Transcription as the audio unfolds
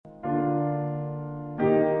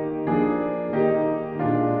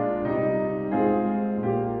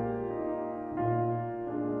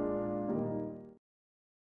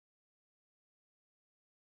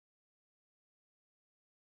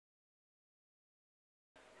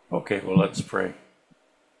Okay, well, let's pray.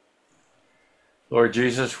 Lord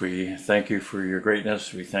Jesus, we thank you for your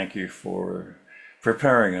greatness. We thank you for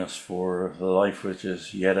preparing us for the life which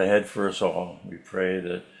is yet ahead for us all. We pray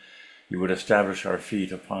that you would establish our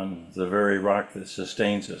feet upon the very rock that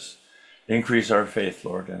sustains us. Increase our faith,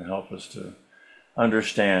 Lord, and help us to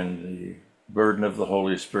understand the burden of the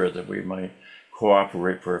Holy Spirit that we might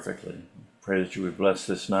cooperate perfectly. Pray that you would bless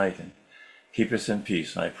this night and keep us in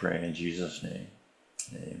peace, I pray in Jesus' name.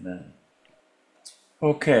 Amen.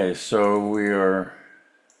 Okay, so we are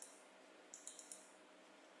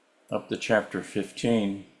up to chapter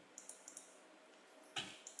 15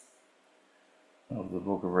 of the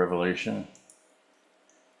book of Revelation.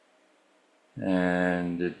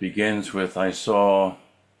 And it begins with, I saw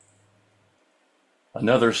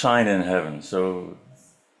another sign in heaven. So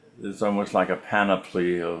it's almost like a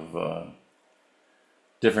panoply of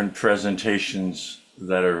different presentations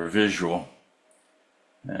that are visual.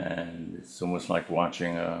 And it's almost like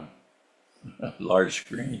watching a large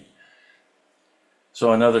screen.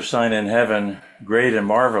 So another sign in heaven, great and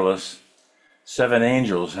marvelous, 7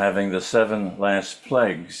 angels having the 7 last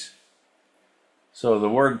plagues. So the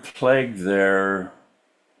word plague there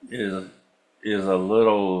is a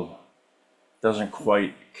little, doesn't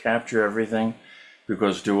quite capture everything,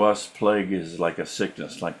 because to us plague is like a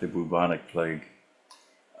sickness, like the bubonic plague.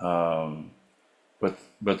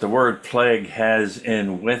 But the word plague has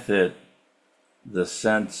in with it the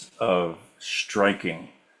sense of striking,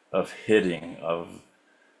 of hitting, of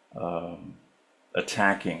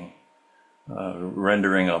attacking,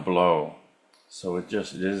 rendering a blow. So it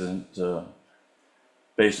isn't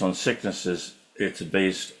based on sicknesses, it's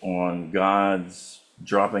based on God's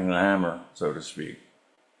dropping the hammer, so to speak.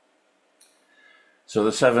 So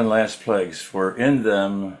the 7 last plagues, for in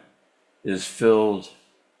them is filled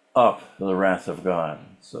up the wrath of God.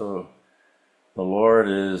 So the Lord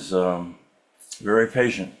is very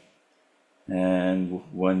patient. And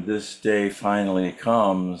when this day finally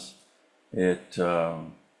comes, he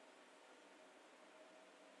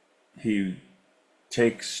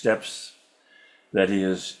takes steps that he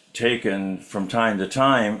has taken from time to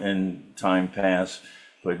time in time past,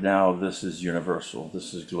 but now this is universal,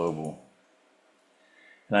 this is global.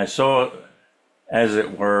 And I saw, as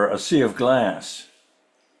it were, a sea of glass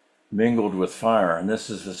mingled with fire. And this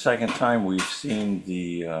is the second time we've seen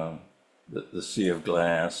the sea of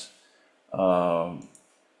glass.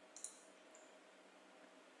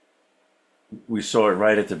 We saw it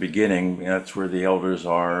right at the beginning. That's where the elders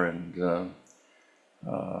are. And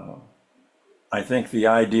I think the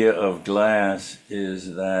idea of glass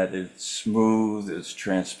is that it's smooth, it's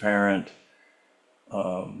transparent.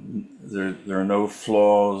 There are no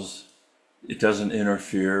flaws. It doesn't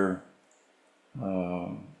interfere.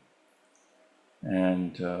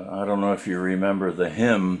 And I don't know if you remember the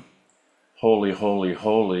hymn, Holy, Holy,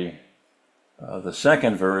 Holy. The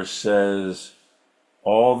second verse says,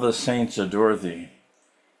 all the saints adore thee,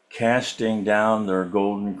 casting down their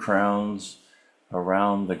golden crowns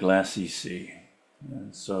around the glassy sea.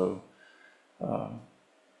 And so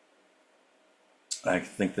I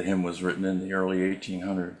think the hymn was written in the early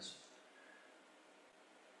 1800s.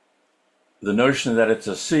 The notion that it's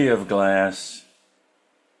a sea of glass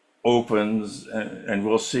opens, and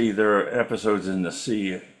we'll see there are episodes in the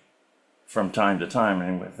sea from time to time,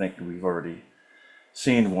 and I think we've already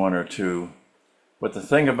seen 1 or 2. But the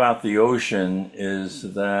thing about the ocean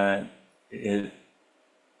is that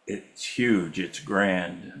it's huge, it's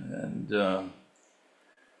grand, and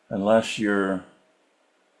unless you're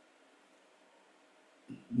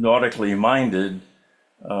nautically minded,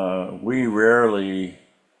 we rarely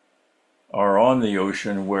are on the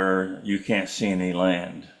ocean where you can't see any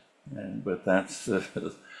land. But that's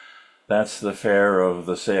the fare of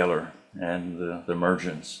the sailor and the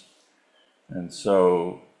merchants. And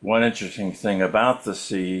so one interesting thing about the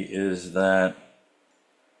sea is that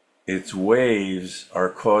its waves are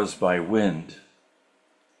caused by wind.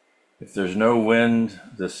 If there's no wind,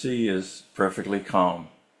 the sea is perfectly calm.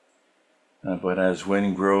 But as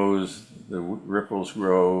wind grows, the ripples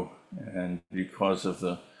grow, and because of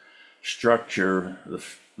the structure,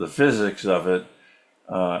 the physics of it,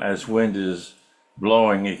 as wind is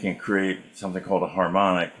blowing, it can create something called a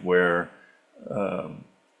harmonic, where the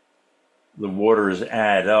waters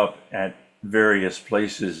add up at various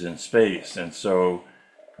places in space. And so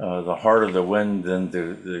the harder the wind, then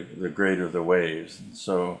the greater the waves. And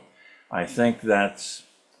so I think that's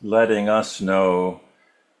letting us know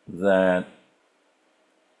that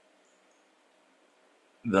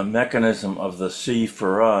the mechanism of the sea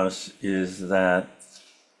for us is that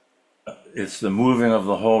it's the moving of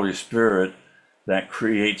the Holy Spirit that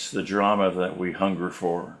creates the drama that we hunger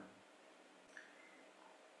for.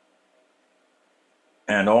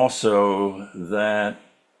 And also that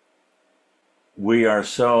we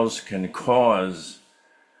ourselves can cause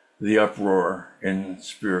the uproar in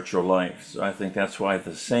spiritual life. So I think that's why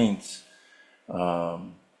the saints are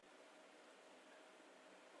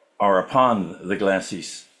upon the glassy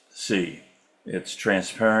sea. It's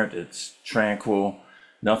transparent, it's tranquil,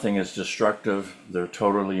 nothing is destructive. They're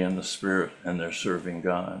totally in the Spirit and they're serving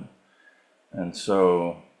God. And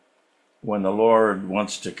so when the Lord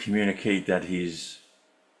wants to communicate that he's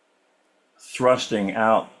thrusting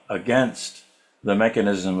out against the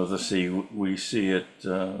mechanism of the sea, we see it,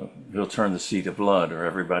 he'll turn the sea to blood, or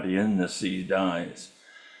everybody in the sea dies.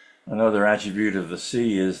 Another attribute of the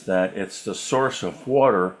sea is that it's the source of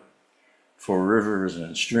water for rivers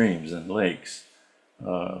and streams and lakes.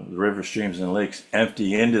 The river, streams, and lakes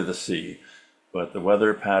empty into the sea, but the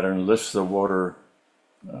weather pattern lifts the water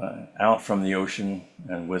out from the ocean,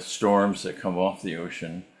 and with storms that come off the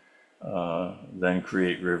ocean, then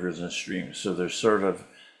create rivers and streams. So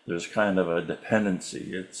there's kind of a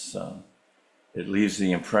dependency. It leaves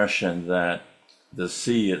the impression that the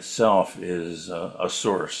sea itself is a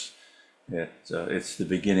source. It's the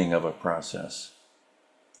beginning of a process.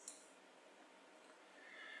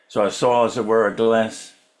 So I saw, as it were,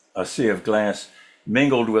 a sea of glass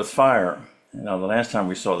mingled with fire. Now, the last time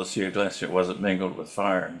we saw the sea of glass, it wasn't mingled with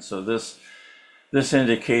fire. And so this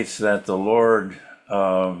indicates that the Lord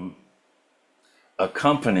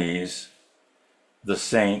accompanies the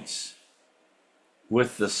saints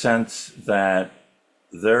with the sense that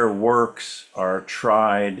their works are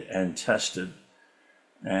tried and tested.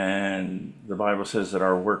 And the Bible says that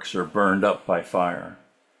our works are burned up by fire.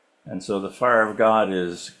 And so the fire of God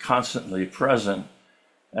is constantly present,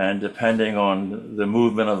 and depending on the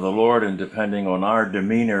movement of the Lord and depending on our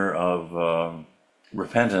demeanor of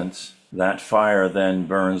repentance, that fire then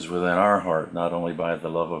burns within our heart, not only by the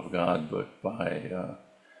love of God, but by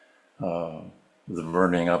the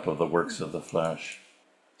burning up of the works of the flesh.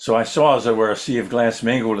 So I saw, as it were, a sea of glass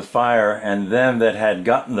mingled with fire, and them that had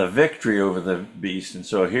gotten the victory over the beast. And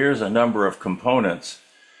so here's a number of components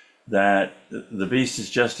that the beast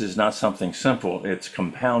is not something simple, it's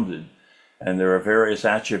compounded. And there are various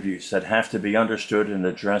attributes that have to be understood and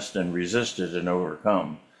addressed and resisted and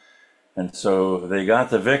overcome. And so they got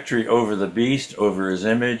the victory over the beast, over his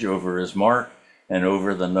image, over his mark, and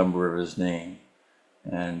over the number of his name.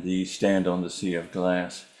 And these stand on the sea of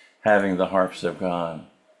glass, having the harps of God.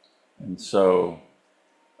 And so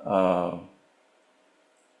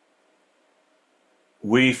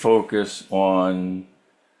we focus on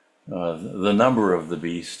the number of the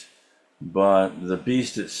beast, but the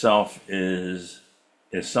beast itself is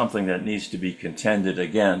something that needs to be contended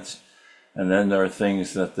against. And then there are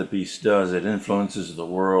things that the beast does. It influences the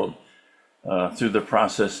world through the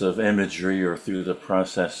process of imagery, or through the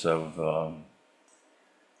process of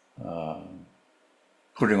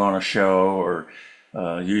putting on a show, or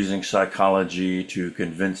using psychology to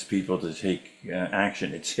convince people to take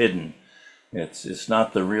action. It's hidden. It's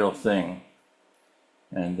not the real thing.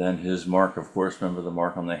 And then his mark, of course, remember the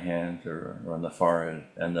mark on the hand or on the forehead,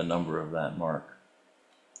 and the number of that mark.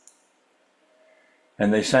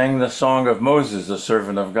 And they sang the song of Moses, the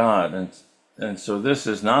servant of God. And so this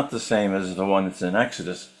is not the same as the one that's in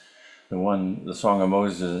Exodus. The song of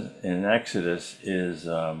Moses in Exodus is,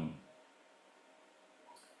 I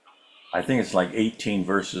think it's like 18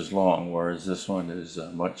 verses long, whereas this one is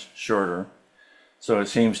much shorter. So it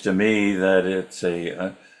seems to me that it's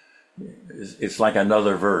like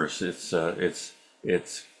another verse. It's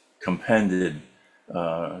compended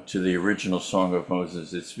to the original Song of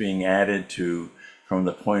Moses. It's being added to from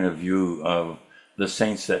the point of view of the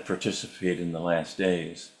saints that participate in the last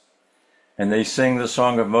days. And they sing the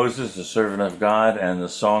song of Moses, the servant of God, and the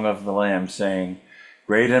song of the Lamb, saying,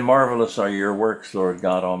 "Great and marvelous are your works, Lord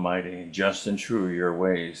God Almighty. Just and true your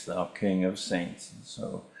ways, thou King of saints." And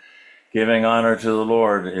so giving honor to the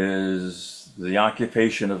Lord is the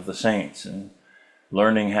occupation of the saints, and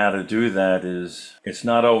learning how to do that it's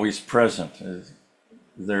not always present.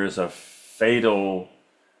 There's a fatal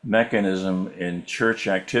mechanism in church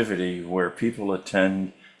activity where people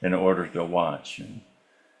attend in order to watch. And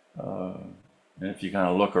if you kind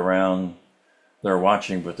of look around, they're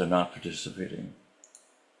watching, but they're not participating.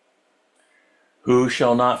 Who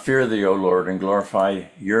shall not fear thee, O Lord, and glorify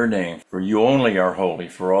your name? For you only are holy,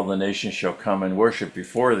 for all the nations shall come and worship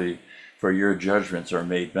before thee, for your judgments are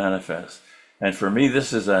made manifest. And for me,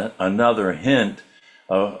 this is another hint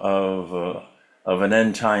of an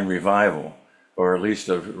end time revival, or at least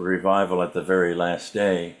a revival at the very last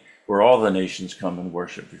day, where all the nations come and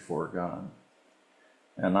worship before God.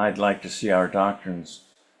 And I'd like to see our doctrines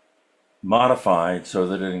modified so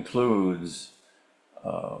that it includes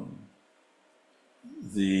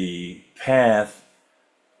the path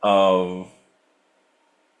of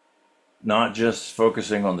not just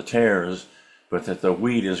focusing on the tares, but that the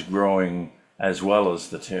wheat is growing as well as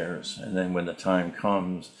the tares. And then when the time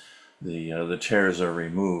comes, the tares are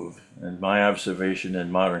removed. And my observation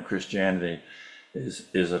in modern Christianity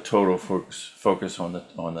is a total focus on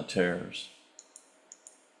the tares.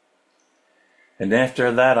 And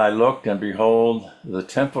after that I looked, and behold, the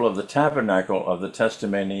temple of the tabernacle of the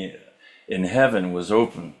testimony in heaven was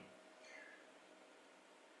open.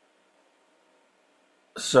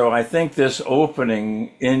 So I think this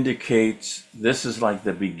opening indicates this is like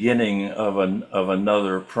the beginning of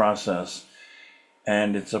another process.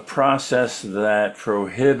 And it's a process that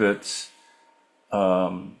prohibits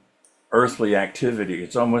earthly activity.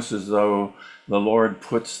 It's almost as though the Lord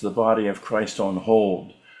puts the body of Christ on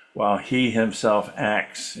hold while he himself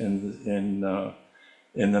acts in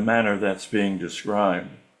the manner that's being described.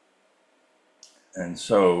 And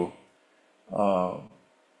so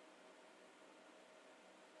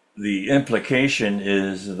the implication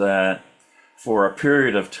is that for a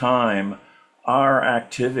period of time, our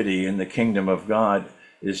activity in the kingdom of God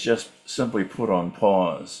is just simply put on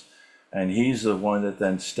pause. And he's the one that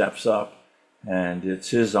then steps up, and it's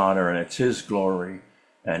his honor and it's his glory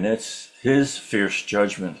and it's his fierce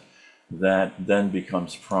judgment that then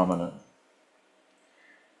becomes prominent.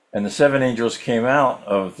 And the seven angels came out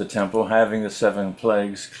of the temple having the seven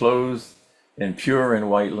plagues, clothed in pure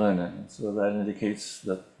and white linen. So that indicates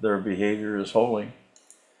that their behavior is holy,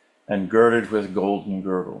 and girded with golden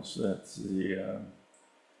girdles. That's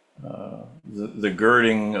the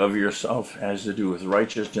girding of yourself has to do with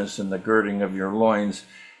righteousness, and the girding of your loins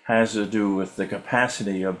has to do with the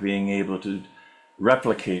capacity of being able to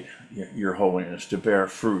replicate your holiness, to bear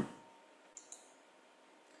fruit.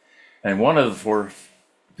 And one of the four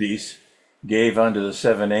beasts gave unto the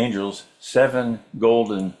seven angels 7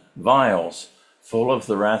 golden vials full of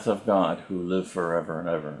the wrath of God, who live forever and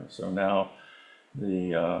ever. So now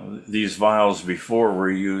these vials before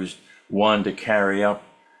were used, one to carry up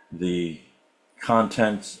the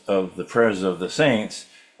contents of the prayers of the saints,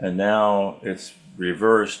 and now it's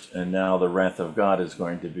reversed, and now the wrath of God is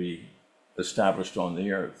going to be established on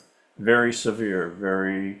the earth. Very severe,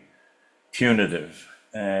 very punitive,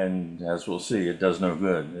 and as we'll see, it does no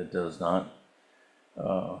good. It does not.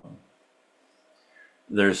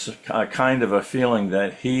 There's a kind of a feeling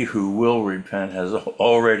that he who will repent has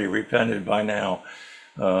already repented by now,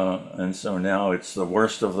 and so now it's the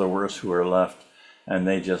worst of the worst who are left, and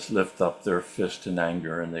they just lift up their fist in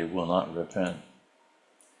anger, and they will not repent.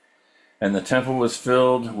 And the temple was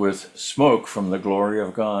filled with smoke from the glory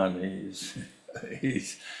of God.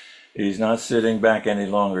 He's not sitting back any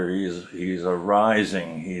longer. He's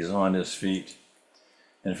arising. He's on his feet,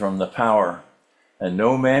 and from the power. And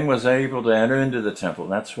no man was able to enter into the temple.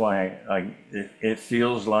 That's why it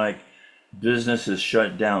feels like business is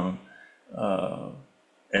shut down,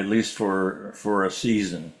 at least for a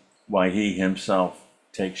season, while he himself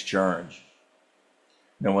takes charge.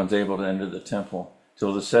 No one's able to enter the temple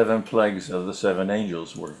till the 7 plagues of the 7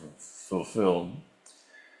 angels were fulfilled.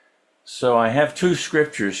 So I have 2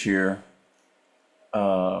 scriptures here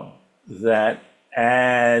that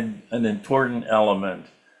add an important element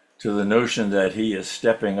to the notion that he is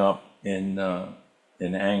stepping up in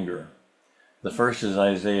anger. The first is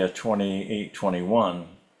Isaiah 28:21.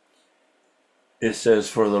 It says,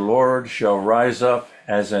 "For the Lord shall rise up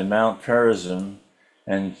as in Mount Perazim,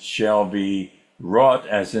 and shall be wrought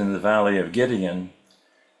as in the valley of Gideon,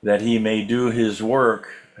 that he may do his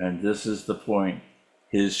work," and this is the point,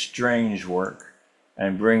 his strange work,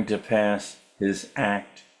 "and bring to pass his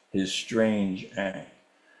act, his strange act."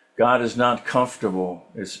 God is not comfortable.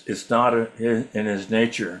 It's not in his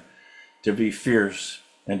nature to be fierce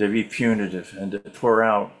and to be punitive and to pour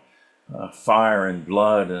out fire and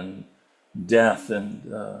blood and death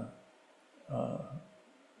and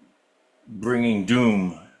bringing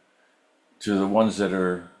doom to the ones that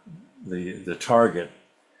are the target.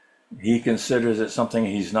 He considers it something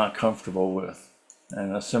he's not comfortable with.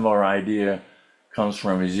 And a similar idea comes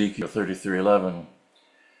from Ezekiel 33:11.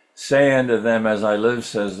 "Say unto them, as I live,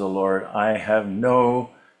 says the Lord, I have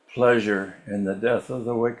no pleasure in the death of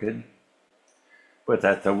the wicked, but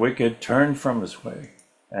that the wicked turn from his way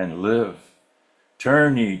and live.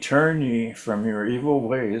 Turn ye from your evil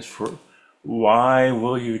ways, for why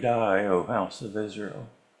will you die, O house of Israel?"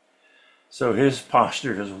 So his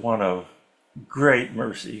posture is one of great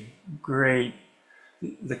mercy,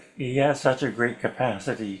 he has such a great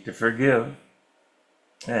capacity to forgive,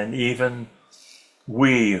 and even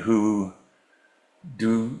we who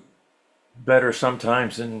do better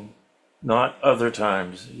sometimes and not other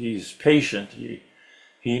times. He's patient.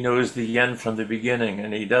 He knows the end from the beginning,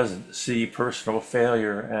 and he doesn't see personal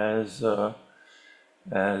failure as a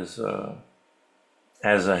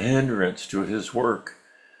hindrance to his work,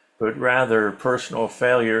 but rather personal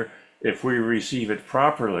failure, if we receive it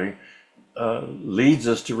properly, leads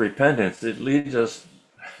us to repentance. It leads us,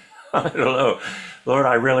 I don't know, Lord,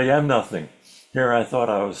 I really am nothing. Here I thought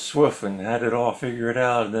I was swift and had it all figured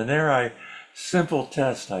out, and then simple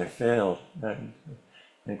test, I failed, and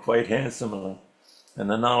quite handsomely. And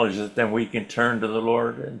the knowledge that then we can turn to the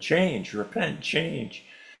Lord and change, repent, change,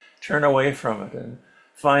 turn away from it, and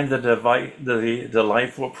find the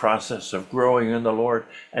delightful process of growing in the Lord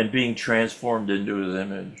and being transformed into his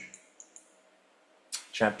image.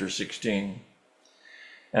 Chapter 16.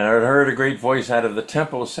 And I heard a great voice out of the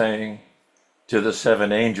temple saying to the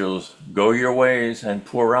 7 angels, "Go your ways and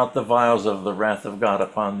pour out the vials of the wrath of God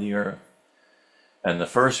upon the earth." And the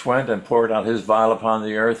first went and poured out his vial upon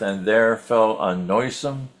the earth, and there fell a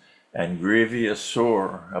noisome and grievous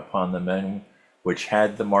sore upon the men which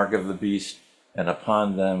had the mark of the beast, and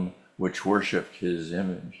upon them which worshipped his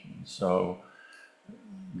image. And so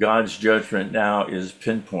God's judgment now is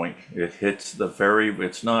pinpoint. It hits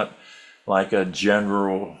it's not like a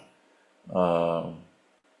general,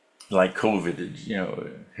 like COVID, it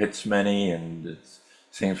hits many and it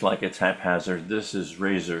seems like it's haphazard. This is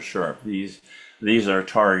razor sharp. These are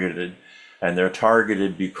targeted, and they're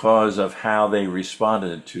targeted because of how they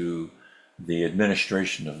responded to the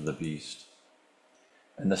administration of the beast.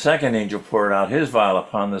 And the second angel poured out his vial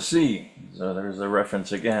upon the sea. So there's a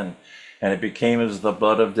reference again. And it became as the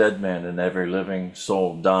blood of dead men, and every living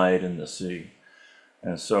soul died in the sea.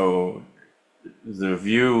 And so the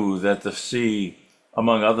view that the sea,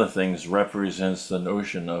 among other things, represents the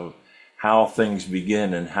notion of how things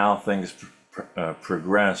begin and how things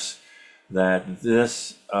progress, that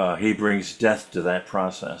this, he brings death to that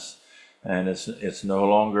process. And it's no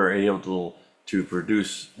longer able to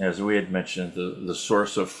produce, as we had mentioned, the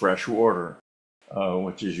source of fresh water,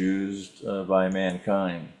 which is used by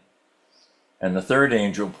mankind. And the third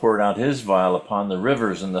angel poured out his vial upon the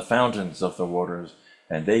rivers and the fountains of the waters,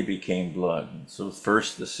 and they became blood. So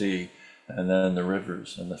first the sea, and then the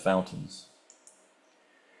rivers and the fountains.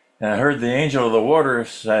 And I heard the angel of the water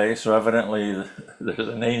say, so evidently there's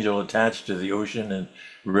an angel attached to the ocean and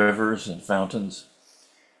rivers and fountains.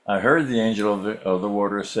 I heard the angel of the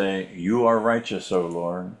water say, "You are righteous, O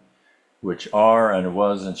Lord, which are and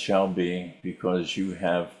was and shall be, because you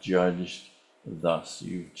have judged thus."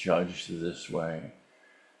 You've judged this way.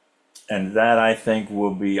 And that, I think,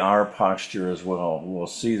 will be our posture as well. We'll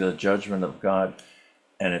see the judgment of God,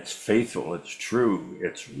 and it's faithful, it's true,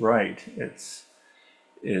 it's right, it's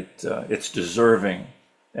deserving,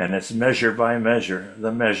 and it's measure by measure.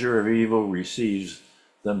 The measure of evil receives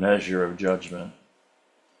the measure of judgment.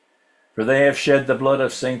 For they have shed the blood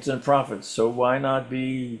of saints and prophets, so why not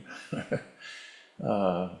be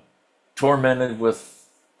tormented with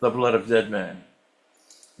the blood of dead men?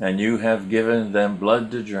 And you have given them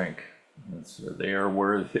blood to drink. And so they're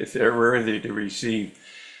worthy to receive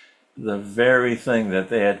the very thing that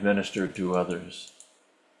they administered to others.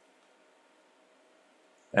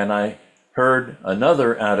 And I heard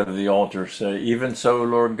another out of the altar say, "Even so,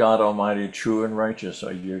 Lord God Almighty, true and righteous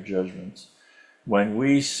are your judgments." When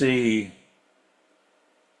we see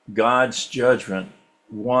God's judgment,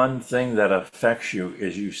 one thing that affects you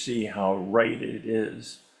is you see how right it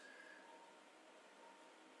is.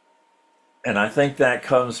 And I think that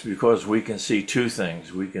comes because we can see two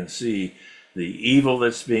things. We can see the evil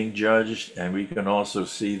that's being judged, and we can also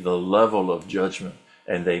see the level of judgment,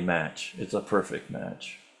 and they match. It's a perfect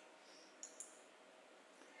match.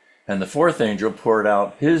 And the fourth angel poured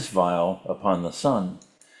out his vial upon the sun,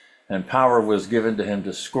 and power was given to him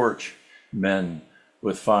to scorch men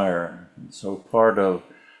with fire. And so part of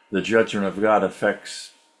the judgment of God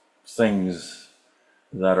affects things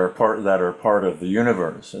that are part of the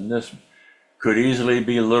universe. And this could easily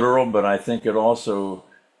be literal, but I think it also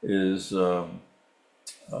is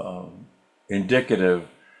indicative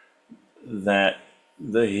that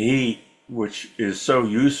the heat, which is so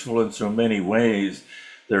useful in so many ways,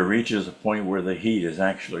 there reaches a point where the heat is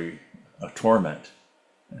actually a torment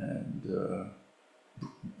and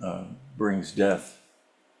brings death.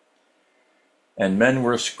 And men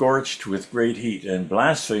were scorched with great heat and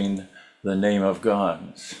blasphemed the name of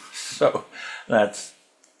God. So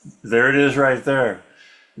there it is right there.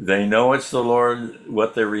 They know it's the Lord,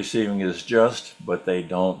 what they're receiving is just, but they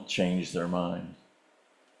don't change their mind.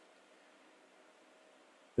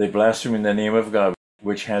 They blaspheme the name of God.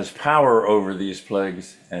 which has power over these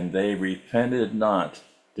plagues, and they repented not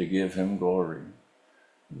to give him glory.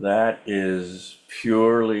 That is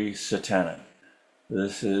purely satanic.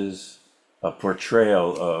 This is a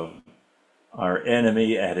portrayal of our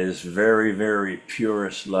enemy at his very, very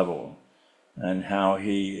purest level, and how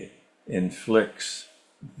he inflicts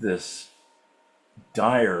this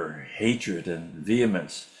dire hatred and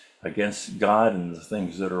vehemence against God and the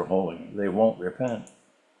things that are holy. They won't repent.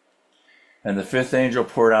 And the fifth angel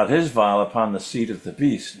poured out his vial upon the seat of the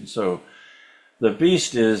beast. And so the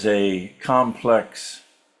beast is a complex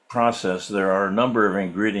process. There are a number of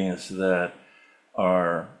ingredients that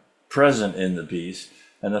are present in the beast.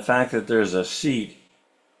 And the fact that there's a seat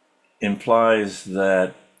implies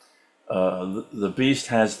that the beast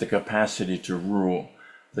has the capacity to rule.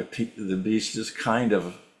 The beast is kind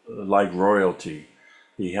of like royalty.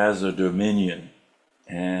 He has a dominion,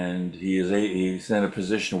 and he's in a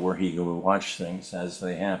position where he can watch things as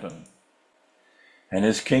they happen. And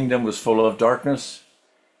his kingdom was full of darkness,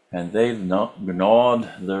 and they gnawed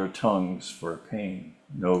their tongues for pain,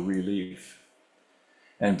 no relief,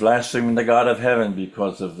 and blasphemed the God of heaven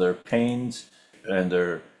because of their pains and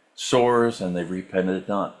their sores, and they repented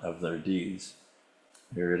not of their deeds.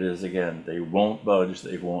 Here it is again. They won't budge.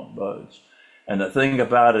 They won't budge. And the thing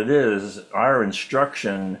about it is, our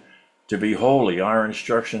instruction to be holy, our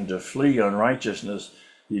instruction to flee unrighteousness,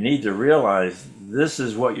 you need to realize this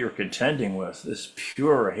is what you're contending with, this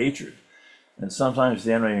pure hatred. And sometimes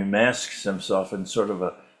the enemy masks himself in sort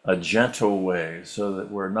of a gentle way, so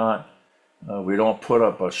that we're not, we don't put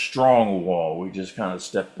up a strong wall. We just kind of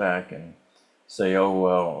step back and say, oh,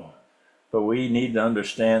 well. But we need to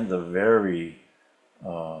understand the very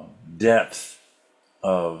depth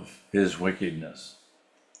of his wickedness.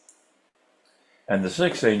 And the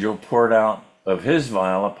sixth angel poured out of his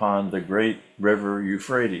vial upon the great river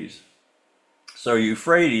Euphrates. So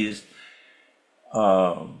Euphrates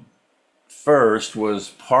first was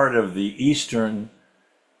part of the eastern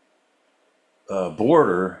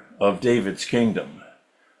border of David's kingdom.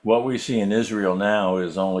 What we see in Israel now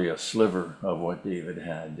is only a sliver of what David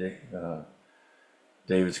had.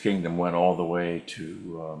 David's kingdom went all the way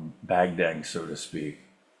to Baghdad, so to speak.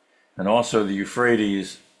 And also the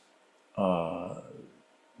Euphrates,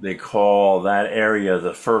 they call that area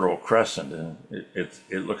the Fertile Crescent, and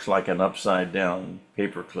it looks like an upside down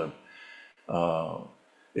paperclip.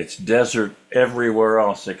 It's desert everywhere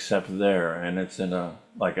else except there, and it's in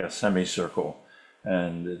like a semicircle,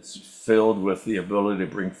 and it's filled with the ability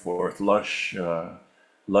to bring forth lush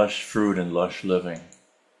fruit and lush living.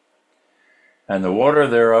 And the water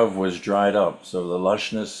thereof was dried up, so the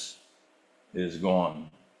lushness is gone,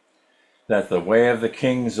 that the way of the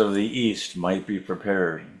kings of the east might be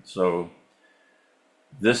prepared. So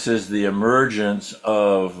this is the emergence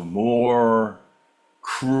of more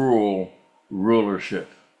cruel rulership,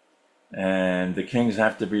 and the kings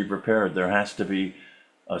have to be prepared. There has to be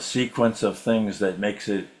a sequence of things that makes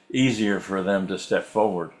it easier for them to step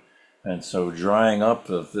forward. And so drying up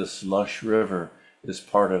of this lush river is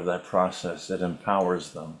part of that process that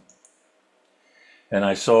empowers them. And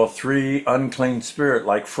I saw 3 unclean spirits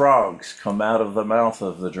like frogs come out of the mouth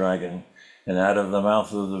of the dragon, and out of the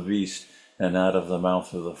mouth of the beast, and out of the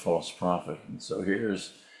mouth of the false prophet. And so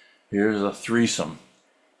here's a threesome,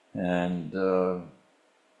 and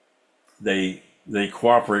they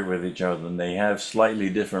cooperate with each other, and they have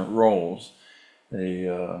slightly different roles.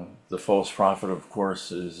 The false prophet, of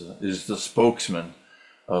course, is the spokesman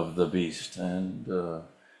of the beast, and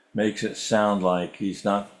makes it sound like he's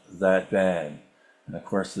not that bad. And of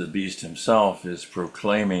course, the beast himself is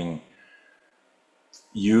proclaiming,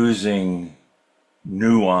 using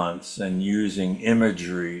nuance and using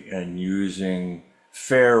imagery and using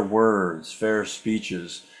fair words, fair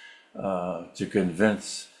speeches to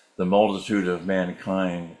convince the multitude of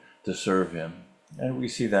mankind to serve him. And we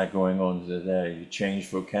see that going on today. You change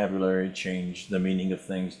vocabulary, change the meaning of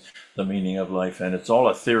things, the meaning of life, and it's all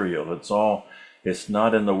ethereal. It's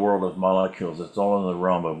not in the world of molecules. It's all in the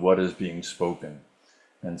realm of what is being spoken.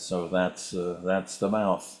 And so that's the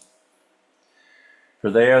mouth.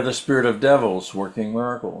 For they are the spirit of devils working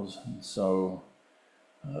miracles. And so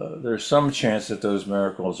there's some chance that those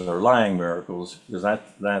miracles are lying miracles, because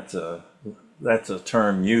that's a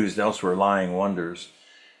term used elsewhere, lying wonders.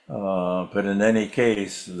 But in any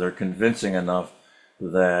case, they're convincing enough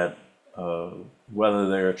that whether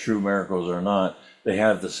they're true miracles or not, they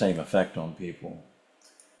have the same effect on people,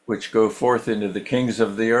 which go forth into the kings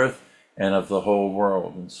of the earth and of the whole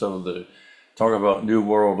world. And so talk about New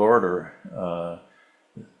World Order,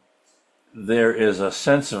 there is a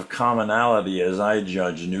sense of commonality as I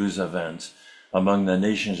judge news events among the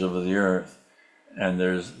nations of the earth. and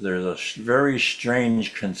there's a very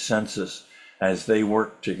strange consensus as they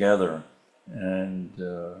work together and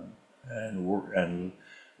and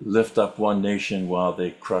lift up one nation while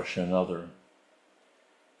they crush another.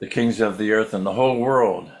 The kings of the earth and the whole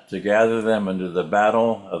world, to gather them into the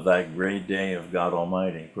battle of that great day of God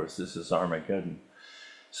Almighty. Of course, this is Armageddon.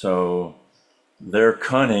 So their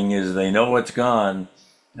cunning is they know it's gone,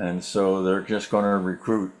 and so they're just going to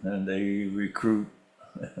recruit, and they recruit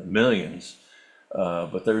millions,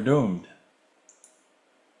 but they're doomed.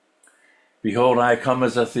 Behold, I come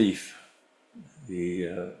as a thief.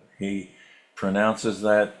 He pronounces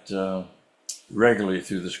that regularly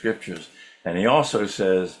through the scriptures. And he also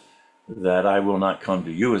says that I will not come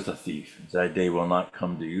to you as a thief. That day will not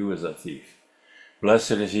come to you as a thief.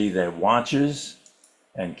 Blessed is he that watches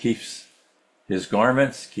and keeps his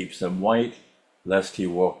garments, keeps them white, lest he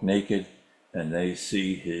walk naked and they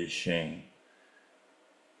see his shame.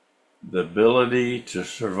 The ability to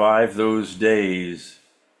survive those days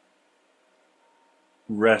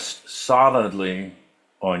rests solidly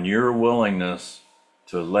on your willingness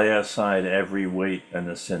to lay aside every weight and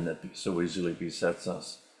the sin that so easily besets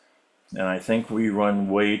us. And I think we run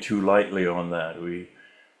way too lightly on that.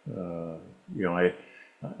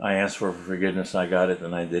 I asked for forgiveness, I got it,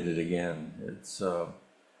 and I did it again.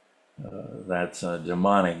 That's a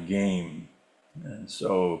demonic game. And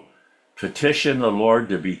so petition the Lord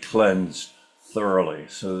to be cleansed thoroughly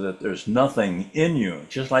so that there's nothing in you,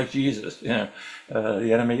 just like Jesus. The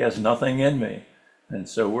enemy has nothing in me. And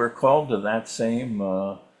so we're called to that same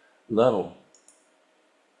level.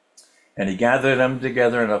 And he gathered them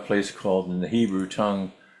together in a place called, in the Hebrew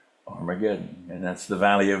tongue, Armageddon. And that's the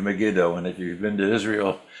valley of Megiddo. And if you've been to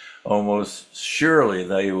Israel, almost surely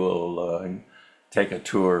they will take a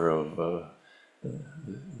tour of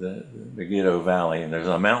the Megiddo Valley. And there's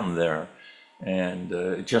a mountain there. And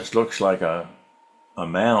it just looks like a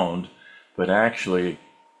mound, but actually,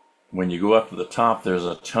 when you go up to the top, there's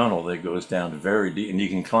a tunnel that goes down very deep, and you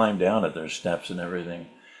can climb down it. There's steps and everything,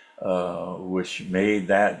 which made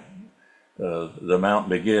that the Mount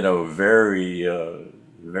Megiddo very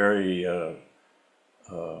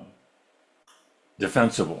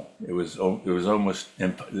defensible. It was almost,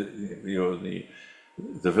 the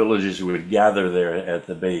villagers would gather there at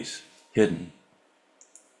the base, hidden.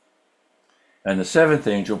 And the seventh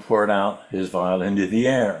angel poured out his vial into the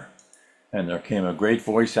air. And there came a great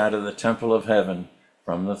voice out of the temple of heaven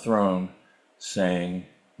from the throne saying,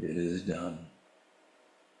 it is done.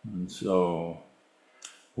 And so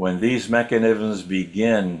when these mechanisms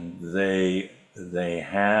begin, they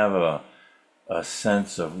have a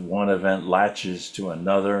sense of one event latches to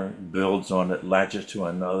another, builds on it, latches to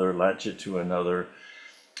another, latches to another.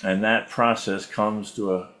 And that process comes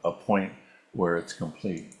to a point where it's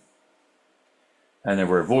complete. And there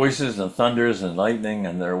were voices and thunders and lightning,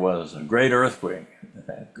 and there was a great earthquake.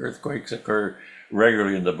 Earthquakes occur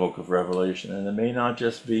regularly in the book of Revelation, and it may not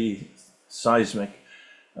just be seismic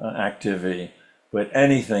activity, but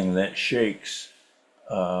anything that shakes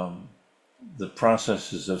the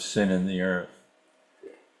processes of sin in the earth.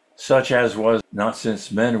 Such as was not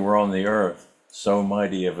since men were on the earth, so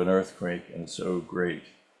mighty of an earthquake and so great.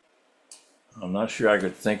 I'm not sure I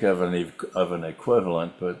could think of an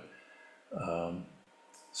equivalent, but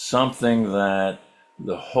something that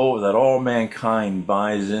that all mankind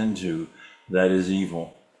buys into, that is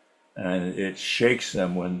evil, and it shakes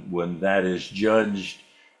them when that is judged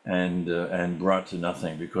and brought to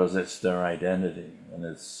nothing, because it's their identity, and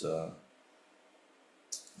it's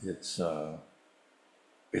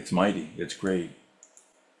mighty, it's great.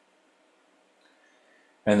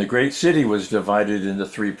 And the great city was divided into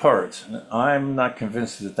three parts. I'm not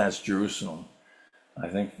convinced that that's Jerusalem. I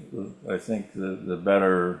think the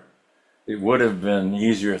better, it would have been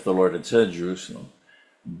easier if the Lord had said Jerusalem.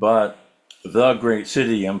 But the great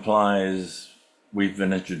city implies we've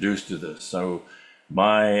been introduced to this. So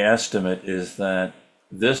my estimate is that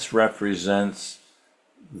this represents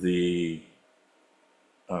the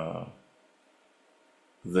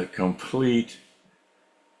complete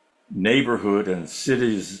neighborhood and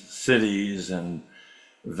cities and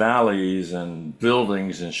valleys and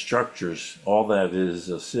buildings and structures, all that is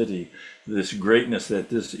a city, this greatness that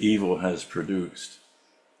this evil has produced.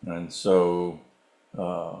 And so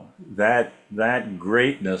that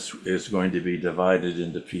greatness is going to be divided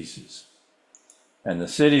into pieces. And the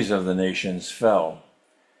cities of the nations fell,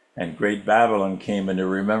 and great Babylon came into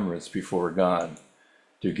remembrance before God,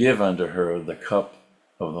 to give unto her the cup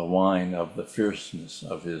of the wine of the fierceness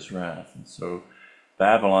of his wrath. And so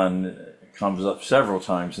Babylon comes up several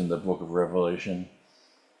times in the book of Revelation,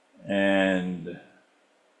 and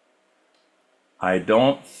I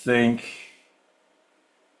don't think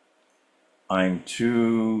I'm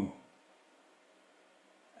too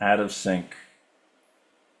out of sync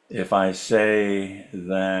if I say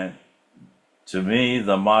that, to me,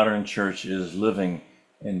 the modern church is living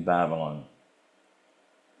in Babylon.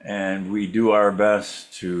 And we do our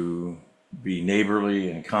best to be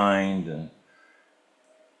neighborly and kind and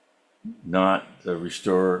not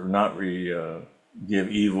give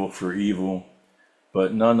evil for evil.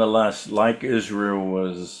 But nonetheless, like Israel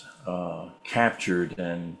was captured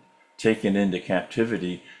and taken into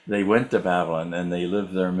captivity, they went to Babylon and they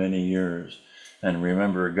lived there many years. And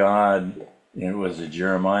remember, God, it was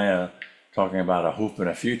Jeremiah talking about a hope and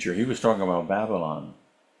a future. He was talking about Babylon.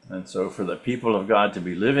 And so for the people of God to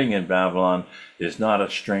be living in Babylon is not a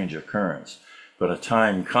strange occurrence. But a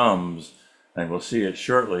time comes, and we'll see it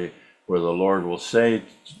shortly, where the Lord will say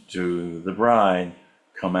to the bride,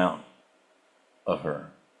 come out of her.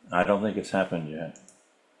 I don't think it's happened yet.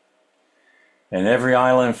 And every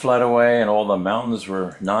island fled away, and all the mountains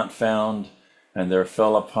were not found, and there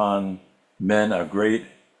fell upon men a great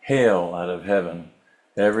hail out of heaven,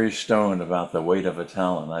 every stone about the weight of a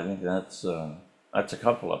talent. I think that's a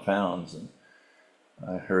couple of pounds. And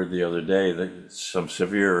I heard the other day that some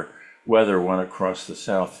severe weather went across the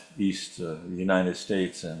southeast United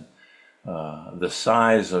States, and the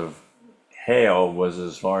size of hail was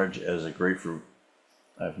as large as a grapefruit.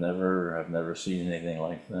 I've never seen anything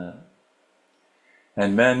like that.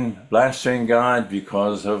 And men blasphemed God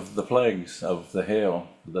because of the plagues of the hail.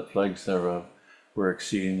 The plagues thereof were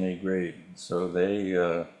exceedingly great. So they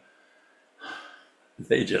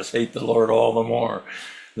just hate the Lord all the more.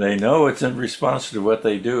 They know it's in response to what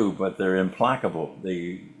they do, but they're implacable.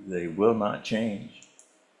 They will not change.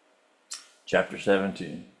 Chapter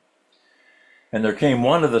 17. And there came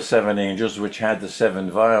one of the seven angels which had the seven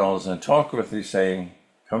vials, and talked with me, saying,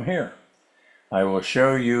 come here, I will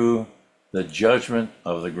show you the judgment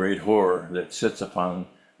of the great whore that sits upon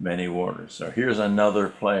many waters. So here's another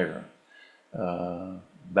player,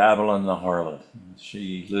 Babylon the harlot.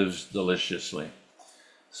 She lives deliciously.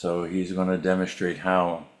 So he's going to demonstrate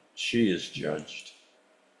how she is judged.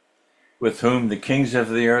 With whom the kings of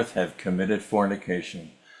the earth have committed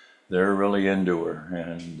fornication. They're really into her.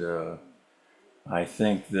 And I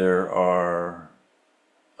think there are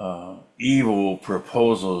evil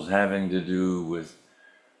proposals having to do with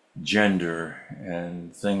gender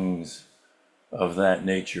and things of that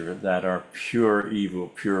nature that are pure evil,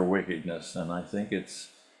 pure wickedness. And I think it's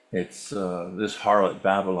this harlot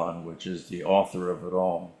Babylon, which is the author of it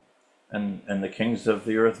all. And the kings of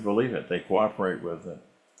the earth believe it. They cooperate with it.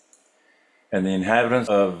 And the inhabitants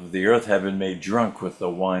of the earth have been made drunk with the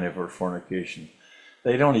wine of her fornication.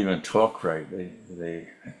 They don't even talk right. They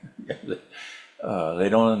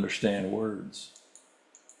don't understand words.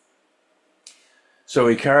 So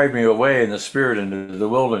he carried me away in the spirit into the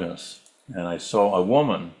wilderness, and I saw a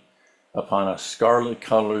woman upon a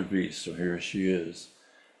scarlet-colored beast. So here she is,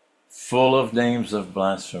 full of names of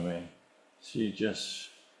blasphemy.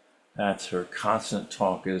 That's her constant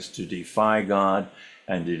talk, is to defy God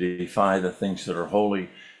and to defy the things that are holy,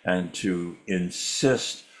 and to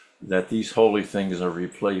insist that these holy things are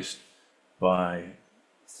replaced by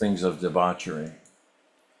things of debauchery.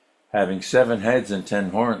 Having 7 heads and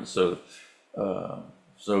 10 horns. So I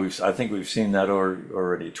think we've seen that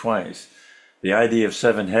already twice. The idea of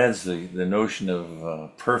 7 heads, the notion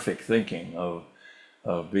of perfect thinking, of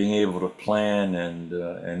being able to plan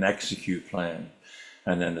and execute plan.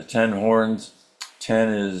 And then the 10 horns, 10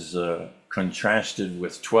 is contrasted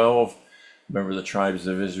with 12. Remember the tribes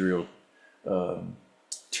of Israel,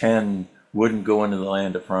 10 wouldn't go into the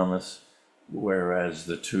land of promise, whereas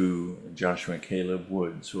the 2, Joshua and Caleb,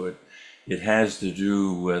 would. So it has to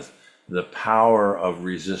do with the power of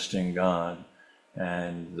resisting God.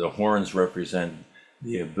 And the horns represent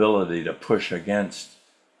the ability to push against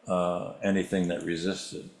anything that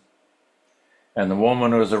resisted. And the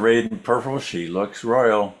woman was arrayed in purple. She looks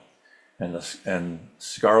royal, and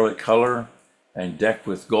scarlet color, and decked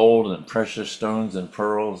with gold and precious stones and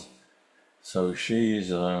pearls. So she's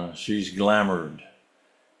glamored,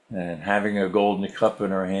 and having a golden cup in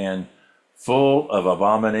her hand, full of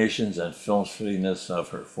abominations and filthiness of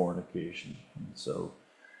her fornication. And so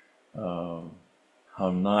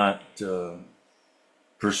I'm not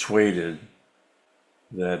persuaded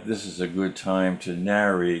that this is a good time to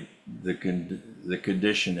narrate the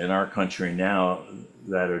condition in our country now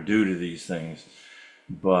that are due to these things.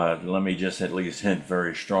 But let me just at least hint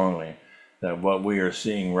very strongly that what we are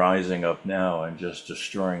seeing rising up now and just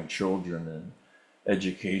destroying children and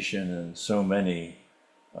education and so many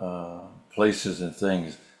places and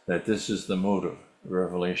things, that this is the motive,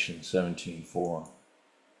 Revelation 17:4.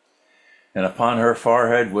 And upon her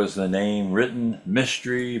forehead was the name written,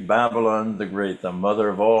 Mystery, Babylon the Great, the mother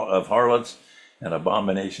of all of harlots and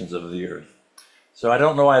abominations of the earth. So I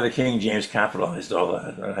don't know why the King James capitalized all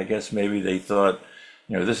that. I guess maybe they thought,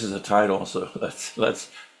 this is a title, so let's.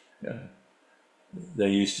 They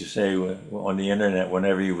used to say on the internet,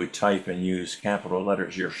 whenever you would type and use capital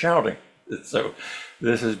letters, you're shouting. So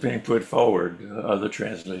this is being put forward. Other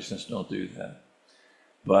translations don't do that,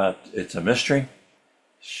 but it's a mystery.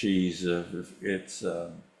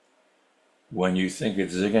 When you think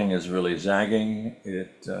it's zigging, it's really zagging.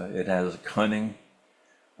 It has cunning.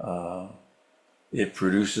 It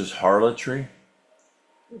produces harlotry.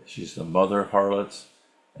 She's the mother of harlots,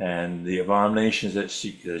 and the abominations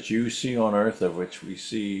that you see on earth, of which we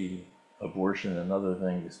see abortion and other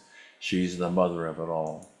things, she's the mother of it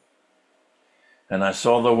all. And I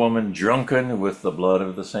saw the woman drunken with the blood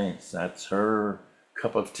of the saints. That's her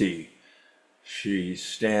cup of tea. She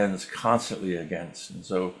stands constantly against. And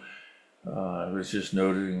so I was just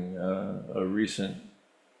noting a recent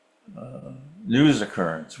news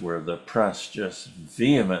occurrence where the press just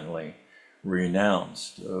vehemently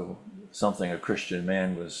renounced something a Christian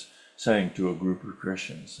man was saying to a group of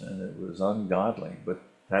Christians, and it was ungodly, but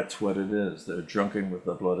that's what it is. They're drunken with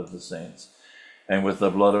the blood of the saints and with the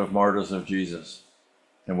blood of martyrs of Jesus.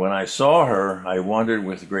 And when I saw her, I wondered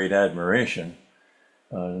with great admiration.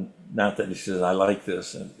 Not that he says, I like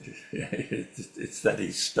this, and it's that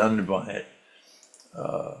he's stunned by it.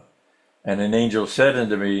 And an angel said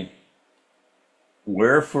unto me,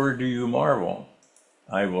 Wherefore do you marvel?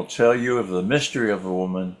 I will tell you of the mystery of the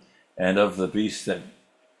woman and of the beast that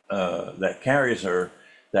carries her,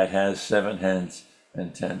 that has 7 heads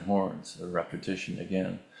and 10 horns. A repetition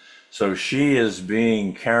again. So she is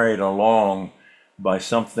being carried along by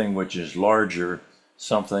something which is larger,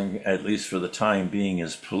 something, at least for the time being,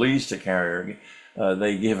 is pleased to carry her.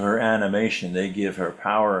 They give her animation, they give her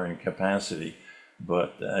power and capacity,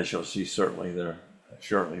 but as you'll see, shortly they're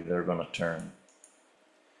going to turn.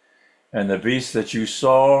 And the beast that you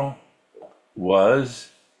saw was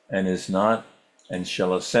and is not, and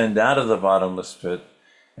shall ascend out of the bottomless pit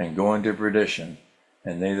and go into perdition,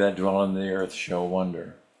 and they that dwell on the earth shall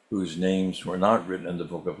wonder, whose names were not written in the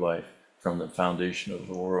book of life from the foundation of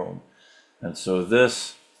the world. And so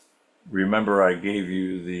this, remember I gave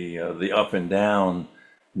you the up and down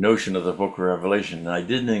notion of the book of Revelation. And I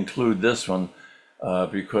didn't include this one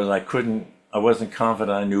because I wasn't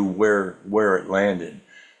confident I knew where it landed.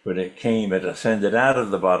 But it ascended out of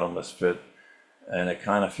the bottomless pit, and it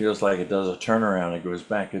kind of feels like it does a turnaround. It goes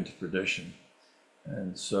back into perdition.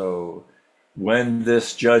 And so when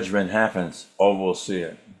this judgment happens, all will see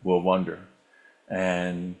it, will wonder.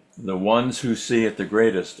 And the ones who see it the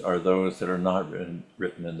greatest are those that are not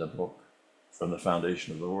written in the book from the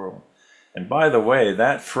foundation of the world. And by the way,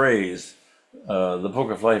 that phrase, the book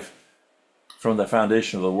of life from the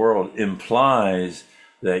foundation of the world, implies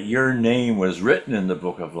that your name was written in the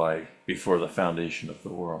book of life before the foundation of the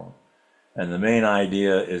world. And the main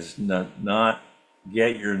idea is not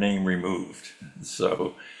get your name removed.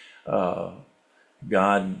 So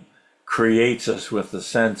God creates us with the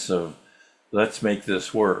sense of, let's make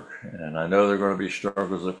this work. And I know there are going to be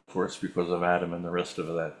struggles, of course, because of Adam and the rest of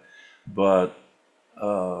that. But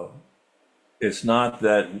it's not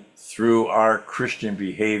that through our Christian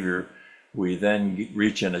behavior, we then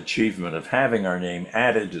reach an achievement of having our name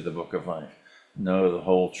added to the book of life. No, the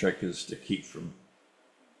whole trick is to keep from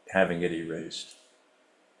having it erased.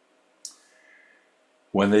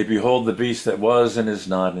 When they behold the beast that was and is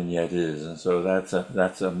not and yet is. And so that's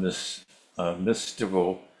a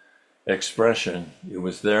mystical expression. It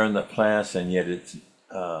was there in the past, and yet it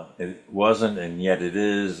wasn't, and yet it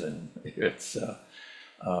is. And it's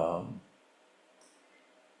I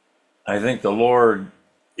think the Lord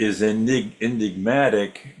is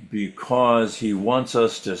enigmatic because he wants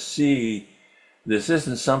us to see this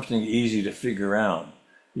isn't something easy to figure out.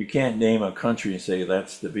 You can't name a country and say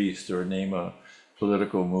that's the beast, or name a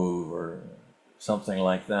political move or something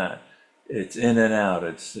like that. It's in and out,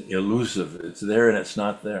 it's elusive, it's there and it's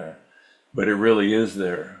not there, but it really is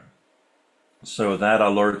there. So that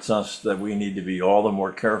alerts us that we need to be all the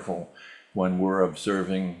more careful when we're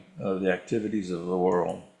observing the activities of the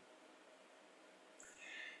world.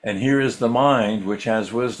 And here is the mind which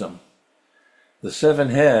has wisdom. The 7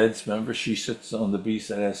 heads, remember she sits on the beast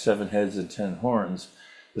that has 7 heads and 10 horns.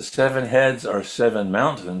 The 7 heads are 7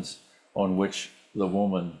 mountains on which the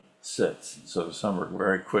woman sits. So some are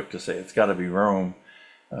very quick to say it's got to be Rome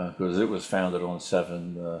because it was founded on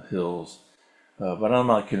 7 hills. But I'm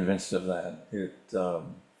not convinced of that.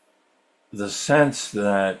 The sense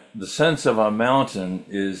of a mountain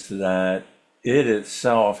is that it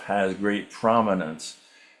itself has great prominence.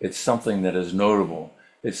 It's something that is notable.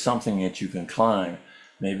 It's something that you can climb.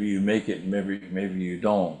 Maybe you make it, maybe you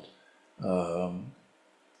don't.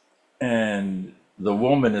 And the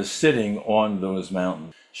woman is sitting on those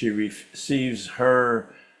mountains. She receives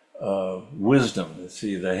her wisdom. Let's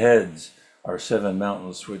see, the heads are 7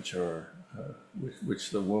 mountains which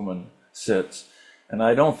the woman sits. And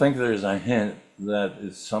I don't think there's a hint that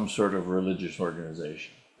it's some sort of religious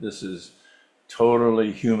organization. This is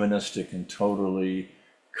totally humanistic and totally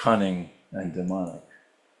cunning and demonic.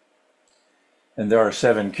 And there are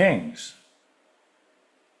 7 kings.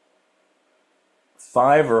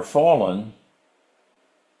 5 are fallen,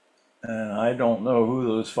 and I don't know who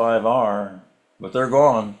those 5 are, but they're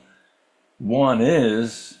gone. 1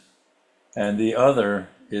 is, and the other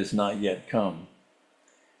is not yet come.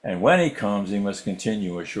 And when he comes, he must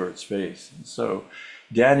continue a short space. And so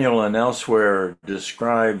Daniel and elsewhere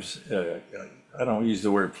describes, I don't use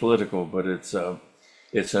the word political, but it's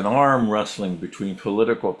an arm wrestling between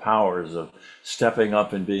political powers of stepping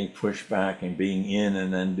up and being pushed back and being in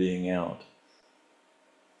and then being out.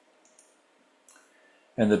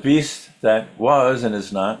 And the beast that was and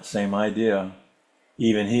is not, same idea.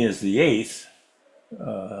 Even he is the 8th.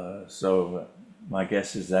 So my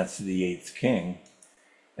guess is that's the 8th king,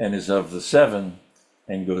 and is of the 7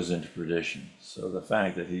 and goes into perdition. So the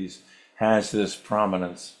fact that he has this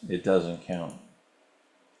prominence, it doesn't count.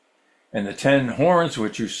 And the 10 horns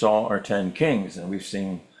which you saw are 10 kings, and we've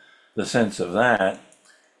seen the sense of that,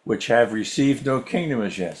 which have received no kingdom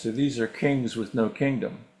as yet. So these are kings with no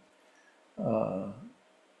kingdom.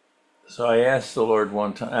 So I asked the Lord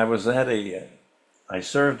one time, I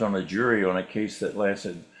served on a jury on a case that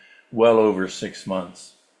lasted well over 6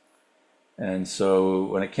 months. And so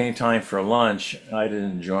when it came time for lunch, I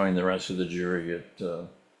didn't join the rest of the jury at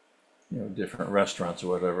different restaurants or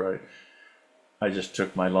whatever. I just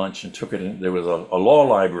took my lunch and took it in. There was a law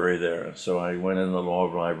library there. So I went in the law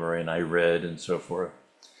library and I read and so forth.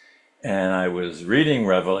 And I was reading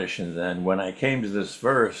Revelation then. When I came to this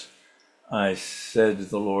verse, I said to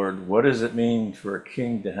the Lord, what does it mean for a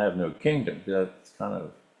king to have no kingdom? That kind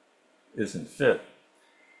of isn't fit.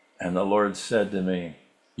 And the Lord said to me,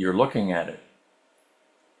 you're looking at it.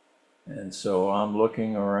 And so I'm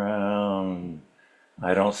looking around.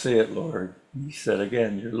 I don't see it, Lord. He said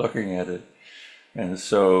again, you're looking at it. And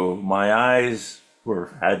so my eyes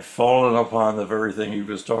had fallen upon the very thing he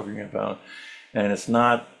was talking about. And it's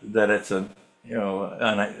not that it's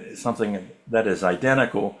something that is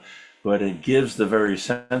identical, but it gives the very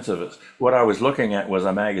sense of it. What I was looking at was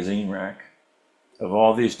a magazine rack of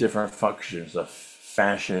all these different functions of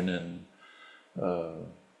fashion and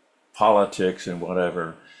politics and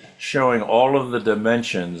whatever, showing all of the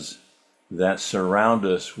dimensions that surround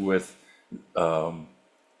us with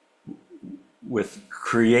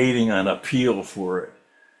creating an appeal for it.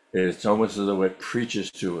 It's almost as though it preaches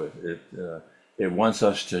to it. It wants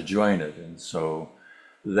us to join it. And so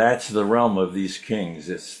that's the realm of these kings.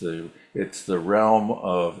 It's the realm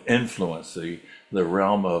of influence, the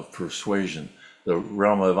realm of persuasion, the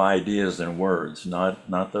realm of ideas and words,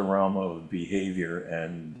 not the realm of behavior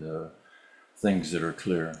and things that are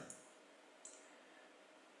clear.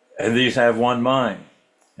 And these have one mind,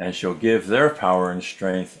 and shall give their power and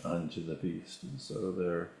strength unto the beast. And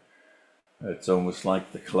so it's almost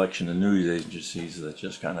like the collection of news agencies that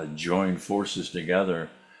just kind of join forces together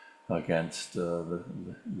against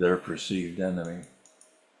their perceived enemy.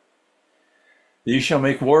 These shall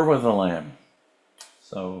make war with the Lamb.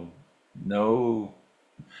 So no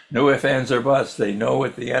ifs, ands, or buts. They know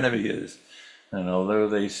what the enemy is. And although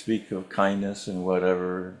they speak of kindness and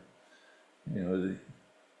whatever,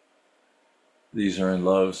 these are in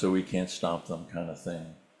love, so we can't stop them, kind of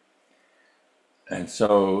thing. And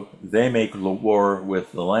so they make war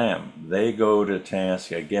with the Lamb. They go to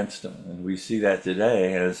task against him. And we see that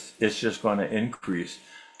today as it's just going to increase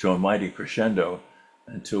to a mighty crescendo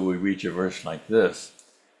until we reach a verse like this.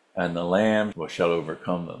 And the Lamb shall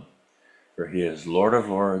overcome them. For he is Lord of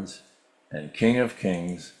lords and King of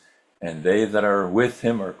kings, and they that are with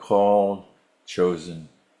him are called, chosen,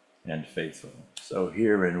 and faithful. So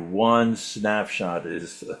here in one snapshot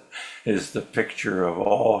is the picture of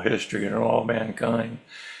all history and all mankind.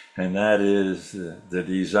 And that is the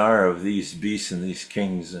desire of these beasts and these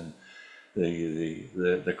kings and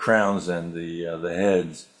the crowns and the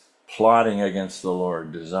heads plotting against the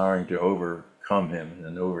Lord, desiring to overcome him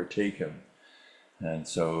and overtake him. And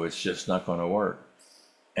so it's just not going to work.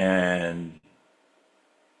 And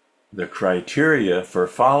the criteria for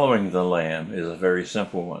following the Lamb is a very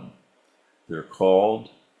simple one. They're called,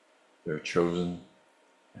 they're chosen,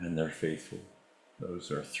 and they're faithful.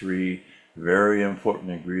 Those are 3 very important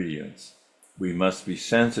ingredients. We must be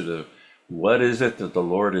sensitive. What is it that the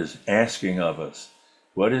Lord is asking of us?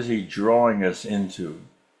 What is he drawing us into?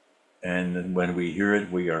 And when we hear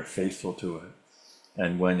it, we are faithful to it.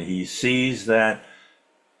 And when he sees that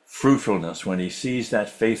fruitfulness, when he sees that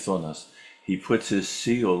faithfulness, he puts his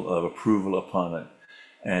seal of approval upon it.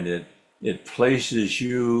 And it places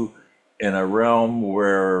you in a realm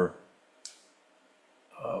where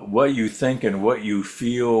what you think and what you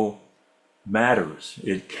feel matters.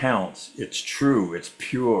 It counts. It's true. It's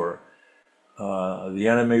pure. The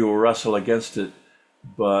enemy will wrestle against it,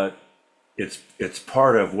 but it's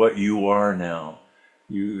part of what you are now.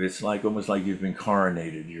 It's like almost like you've been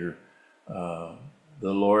coronated. The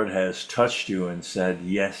Lord has touched you and said,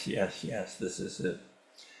 yes, yes, yes, this is it.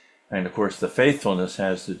 And of course, the faithfulness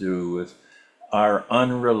has to do with our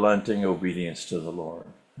unrelenting obedience to the Lord,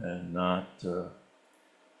 and not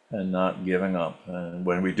giving up. And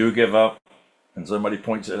when we do give up, and somebody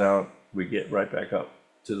points it out, we get right back up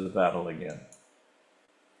to the battle again.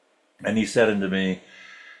 And he said unto me,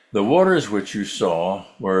 the waters which you saw,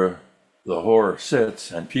 where the whore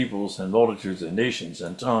sits, and peoples, and multitudes, and nations,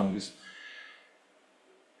 and tongues,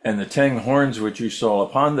 and the 10 horns which you saw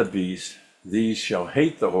upon the beast, these shall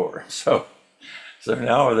hate the whore. So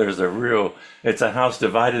now it's a house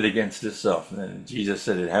divided against itself. And Jesus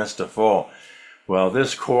said it has to fall. Well,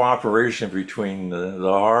 this cooperation between the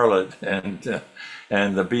harlot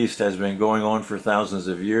and the beast has been going on for thousands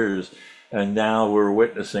of years. And now we're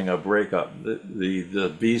witnessing a breakup.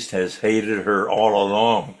 The beast has hated her all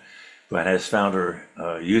along, but has found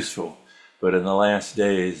her useful. But in the last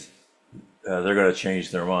days, they're going to change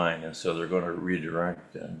their mind, and so they're going to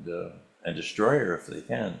redirect and destroy her if they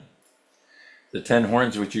can. The 10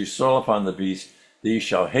 horns which you saw upon the beast, these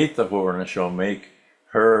shall hate the whore, and shall make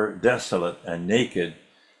her desolate and naked,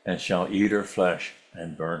 and shall eat her flesh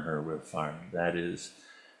and burn her with fire. That is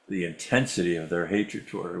the intensity of their hatred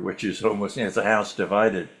toward her, which is almost, it's a house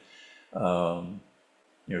divided.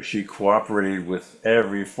 She cooperated with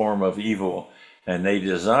every form of evil, and they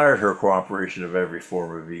desired her cooperation of every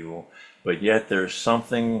form of evil. But yet there's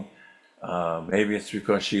something, maybe it's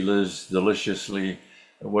because she lives deliciously.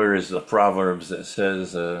 Where is the Proverbs that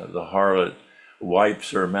says the harlot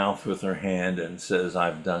wipes her mouth with her hand and says,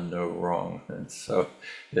 I've done no wrong. And so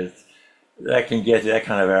that kind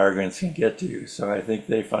of arrogance can get to you. So I think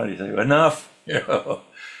they finally say, enough, we're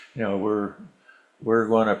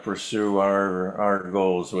going to pursue our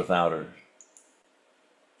goals without her.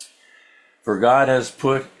 For God has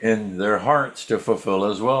put in their hearts to fulfill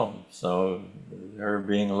as well. So they're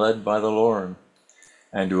being led by the Lord,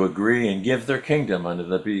 and to agree and give their kingdom unto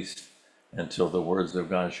the beast until the words of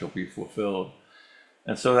God shall be fulfilled.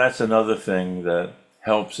 And so that's another thing that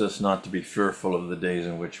helps us not to be fearful of the days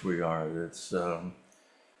in which we are. It's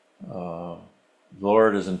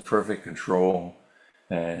Lord is in perfect control,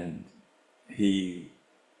 and he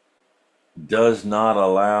does not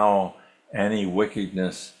allow any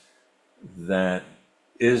wickedness that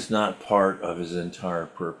is not part of his entire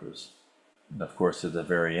purpose. And of course, at the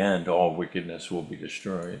very end, all wickedness will be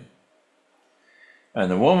destroyed.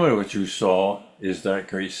 And the woman which you saw is that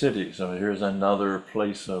great city. So here's another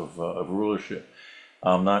place of rulership.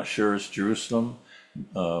 I'm not sure it's Jerusalem.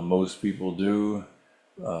 Most people do.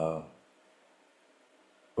 But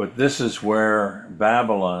this is where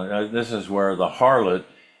Babylon, this is where the harlot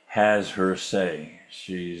has her say.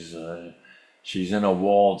 She's in a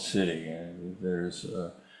walled city, and there's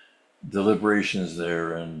deliberations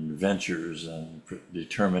there, and ventures and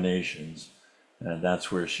determinations, and that's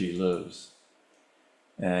where she lives.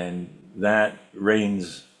 And that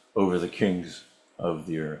reigns over the kings of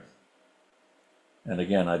the earth. And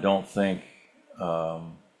again, I don't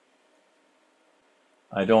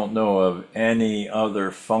know of any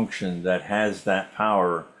other function that has that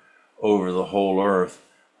power over the whole earth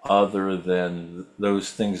other than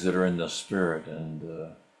those things that are in the spirit.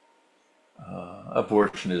 And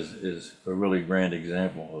abortion is a really grand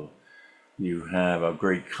example of, you have a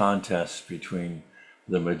great contest between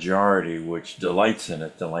the majority, which delights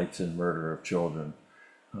in murder of children,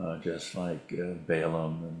 just like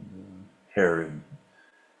Balaam and Herod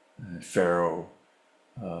and Pharaoh.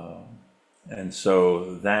 And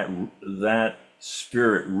so that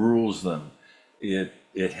spirit rules them. It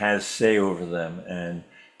has say over them, and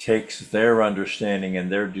takes their understanding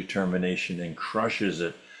and their determination and crushes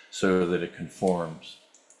it so that it conforms.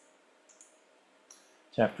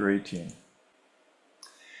 Chapter 18.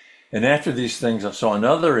 And after these things I saw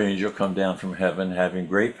another angel come down from heaven, having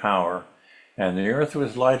great power, and the earth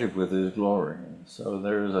was lighted with his glory. So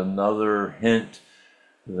there's another hint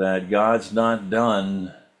that God's not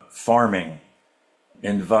done farming,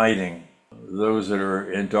 inviting, those that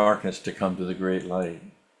are in darkness to come to the great light.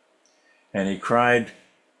 And he cried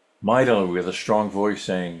mightily with a strong voice,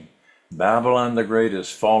 saying, Babylon the Great is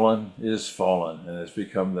fallen, and has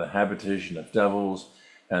become the habitation of devils,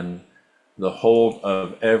 and the hold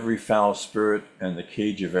of every foul spirit, and the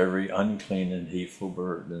cage of every unclean and hateful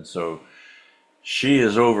bird. And so she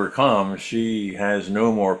is overcome. She has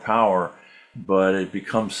no more power, but it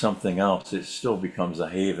becomes something else. It still becomes a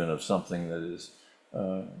haven of something that is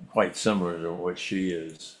quite similar to what she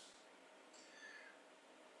is.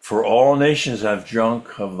 For all nations have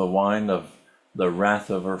drunk of the wine of the wrath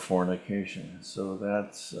of her fornication. So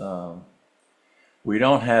that's, we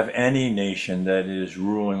don't have any nation that is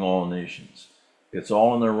ruling all nations. It's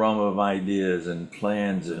all in the realm of ideas and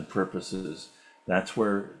plans and purposes. That's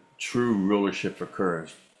where true rulership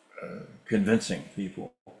occurs, convincing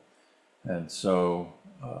people. And so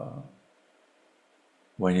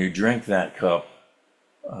when you drink that cup,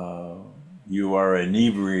 you are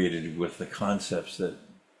inebriated with the concepts that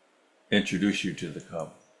introduce you to the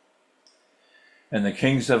cup. And the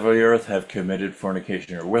kings of the earth have committed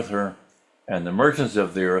fornication with her, and the merchants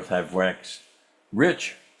of the earth have waxed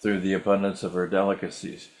rich through the abundance of her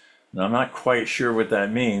delicacies. Now, I'm not quite sure what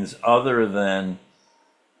that means, other than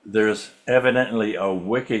there's evidently a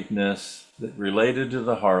wickedness that related to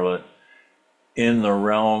the harlot in the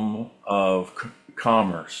realm of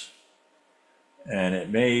commerce. And it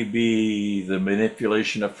may be the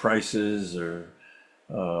manipulation of prices, or,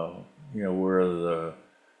 where the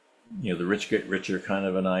rich get richer kind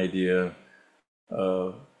of an idea.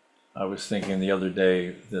 I was thinking the other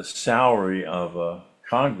day, the salary of a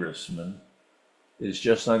congressman is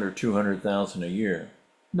just under $200,000 a year.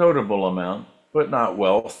 Notable amount, but not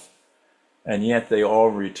wealth. And yet they all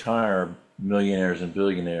retire millionaires and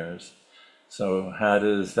billionaires. So how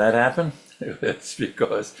does that happen? It's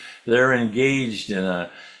because they're engaged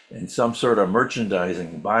in some sort of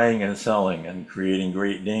merchandising, buying and selling, and creating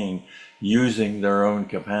great gain using their own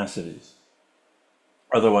capacities.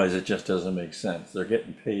 Otherwise, it just doesn't make sense. They're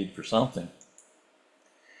getting paid for something.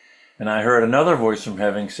 And I heard another voice from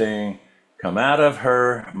heaven saying, Come out of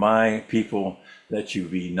her, my people, that you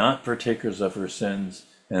be not partakers of her sins,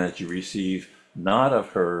 and that you receive not of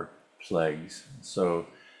her plagues. So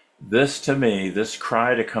this, to me, this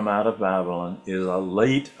cry to come out of Babylon is a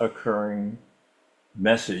late occurring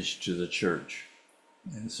message to the church.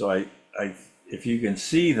 And so I if you can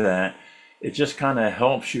see that, it just kind of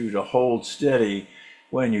helps you to hold steady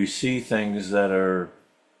when you see things that are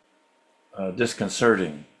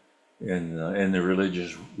disconcerting in the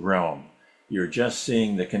religious realm. You're just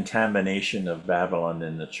seeing the contamination of Babylon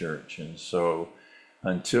in the church. And so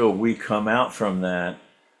until we come out from that,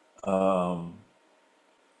 the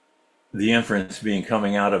inference being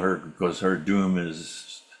coming out of her, because her doom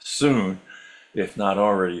is soon, if not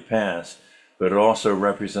already past, but it also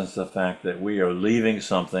represents the fact that we are leaving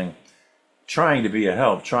something, trying to be a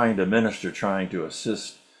help, trying to minister, trying to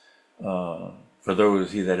assist for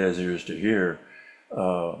those he that has ears to hear.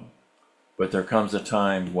 But there comes a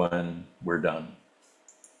time when we're done.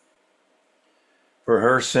 For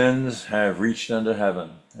her sins have reached unto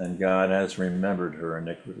heaven, and God has remembered her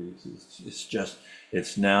iniquities.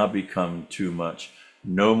 It's now become too much.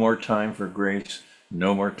 No more time for grace,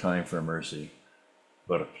 no more time for mercy,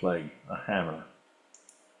 but a plague, a hammer.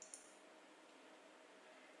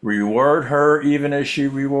 Reward her even as she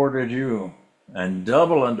rewarded you, and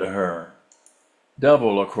double unto her,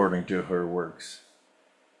 double according to her works.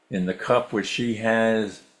 In the cup which she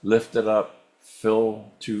has lifted up,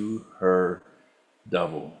 fill to her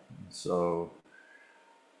double. So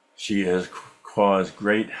she has caused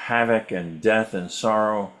great havoc and death and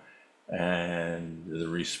sorrow, and the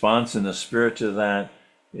response in the spirit to that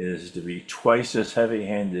is to be twice as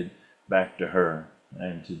heavy-handed back to her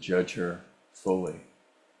and to judge her fully.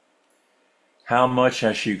 How much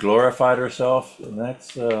has she glorified herself? And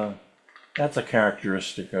that's a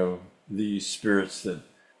characteristic of these spirits that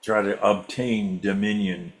try to obtain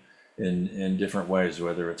dominion in different ways,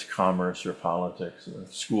 whether it's commerce or politics or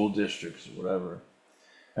school districts or whatever,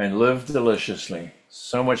 and live deliciously.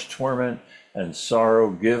 So much torment and sorrow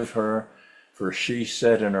give her, for she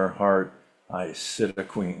said in her heart, I sit a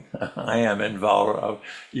queen. I am invulnerable.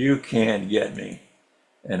 You can't get me.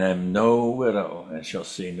 And am no widow, and shall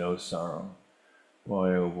see no sorrow.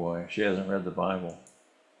 Boy, oh boy, she hasn't read the Bible.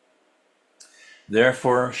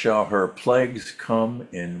 Therefore shall her plagues come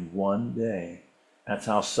in one day. That's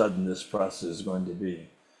how sudden this process is going to be.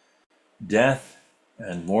 Death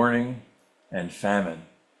and mourning and famine.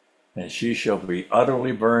 And she shall be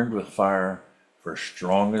utterly burned with fire, for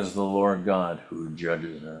strong is the Lord God who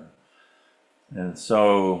judges her. And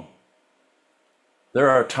so There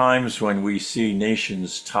are times when we see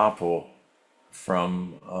nations topple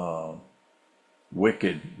from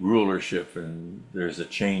wicked rulership, and there's a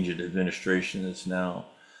change in administration that's now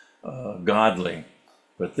godly.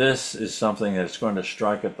 But this is something that's going to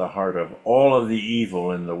strike at the heart of all of the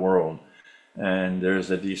evil in the world. And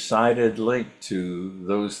there's a decided link to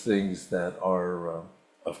those things that are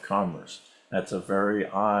of commerce. That's a very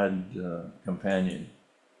odd companion.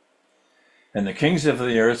 And the kings of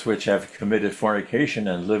the earth which have committed fornication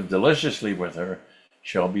and lived deliciously with her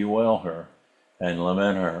shall bewail her and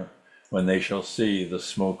lament her when they shall see the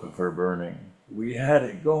smoke of her burning. We had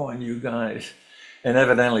it going, you guys. And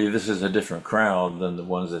evidently this is a different crowd than the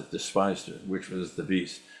ones that despised her, which was the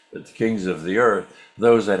beast. But the kings of the earth,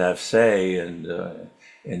 those that have say and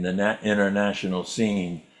in the international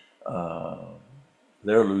scene,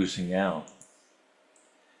 they're losing out.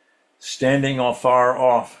 Standing far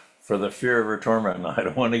off for the fear of her torment. I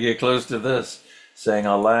don't want to get close to this, saying,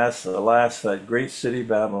 alas, alas, that great city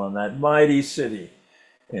Babylon, that mighty city,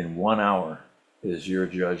 in 1 hour is your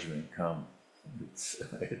judgment come.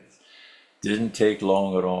 It didn't take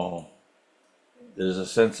long at all. There's a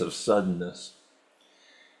sense of suddenness.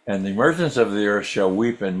 And the merchants of the earth shall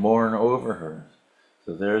weep and mourn over her.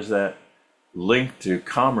 So there's that link to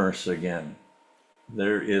commerce again.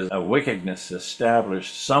 There is a wickedness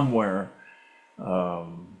established somewhere.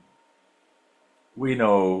 We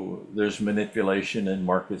know there's manipulation in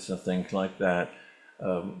markets and things like that.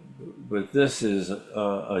 But this is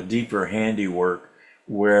a deeper handiwork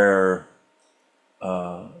where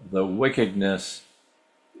the wickedness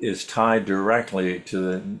is tied directly to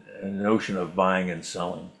the notion of buying and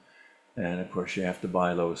selling. And of course, you have to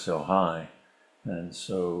buy low, sell high. And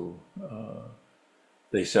so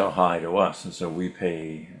they sell high to us, and so we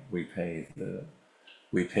pay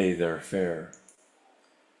their fare.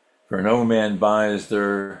 For no man buys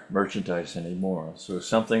their merchandise anymore. So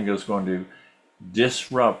something is going to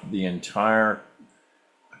disrupt the entire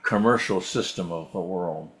commercial system of the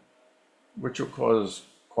world, which will cause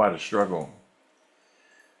quite a struggle.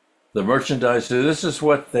 The merchandise, this is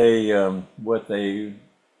what they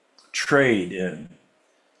trade in.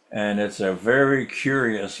 And it's a very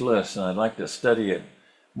curious list, and I'd like to study it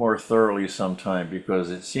more thoroughly sometime, because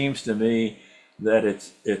it seems to me that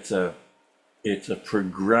it's a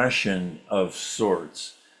progression of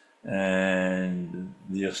sorts. And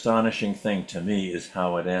the astonishing thing to me is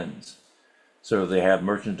how it ends. So they have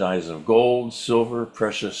merchandise of gold, silver,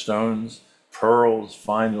 precious stones, pearls,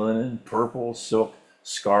 fine linen, purple, silk,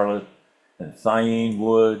 scarlet, and thyine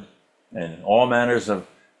wood, and all manners of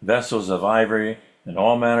vessels of ivory, and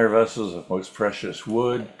all manner of vessels of most precious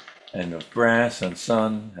wood, and of brass and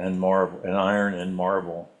sun and marble and iron and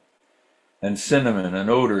marble, and cinnamon and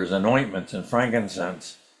odors and ointments and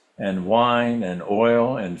frankincense, and wine and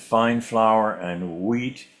oil and fine flour and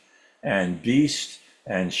wheat, and beast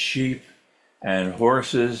and sheep and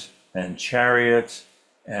horses and chariots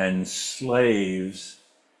and slaves,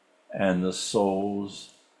 and the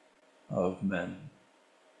souls of men.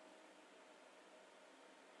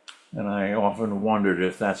 And I often wondered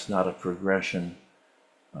if that's not a progression,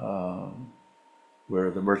 where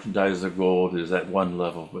the merchandise of gold is at one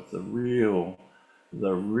level, but the real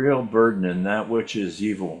burden in that which is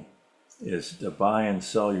evil is to buy and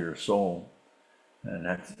sell your soul. And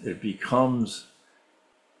that it becomes,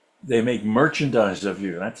 they make merchandise of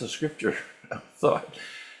you. That's a scripture thought.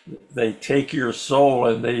 They take your soul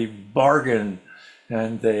and they bargain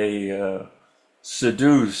and they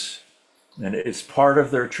seduce, and it's part of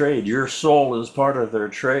their trade. Your soul is part of their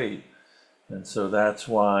trade. And so that's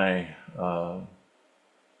why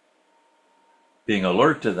being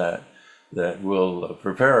alert to that will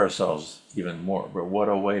prepare ourselves even more. But what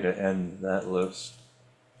a way to end that list.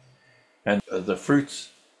 And the fruits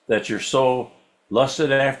that your soul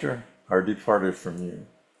lusted after are departed from you.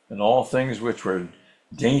 And all things which were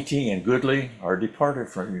dainty and goodly are departed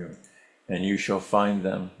from you, and you shall find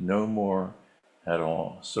them no more at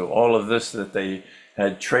all. So all of this that they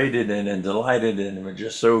had traded in and delighted in and were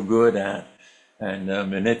just so good at, and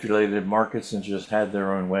manipulated markets and just had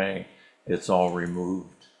their own way, it's all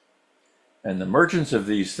removed. And the merchants of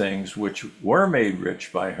these things which were made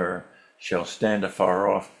rich by her shall stand afar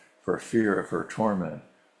off for fear of her torment,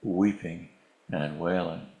 weeping and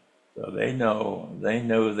wailing. So they know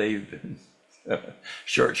they've been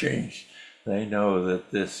shortchanged. They know that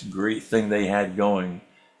this great thing they had going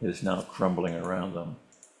is now crumbling around them.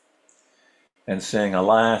 And saying,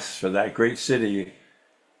 alas, for that great city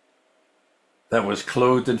that was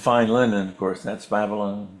clothed in fine linen, of course, that's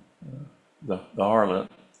Babylon, the harlot,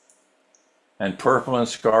 and purple and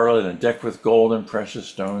scarlet, and decked with gold and precious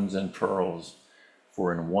stones and pearls,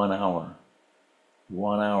 for in 1 hour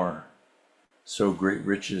 1 hour, so great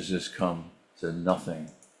riches is come to nothing.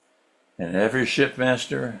 And every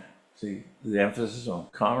shipmaster, see the emphasis on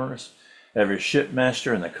commerce, every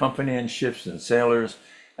shipmaster and the company and ships and sailors,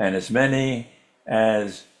 and as many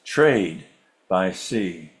as trade by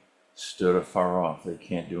sea, stood afar off. They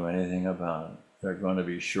can't do anything about it. They're going to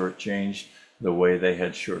be shortchanged the way they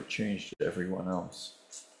had shortchanged everyone else.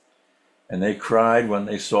 And they cried when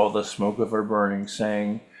they saw the smoke of her burning,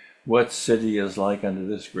 saying, what city is like unto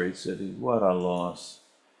this great city? What a loss.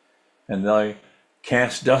 And they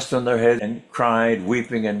cast dust on their head and cried,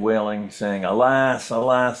 weeping and wailing, saying, alas,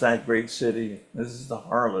 alas, that great city. This is the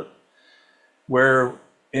harlot,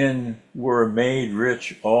 wherein were made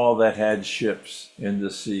rich all that had ships in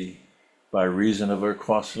the sea, by reason of her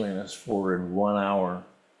costliness, for in 1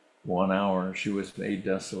 hour, she was made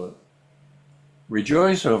desolate.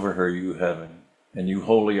 Rejoice over her, you heaven, and you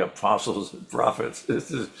holy apostles and prophets.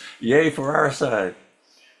 This is yea for our side,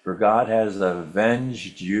 for God has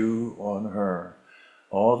avenged you on her.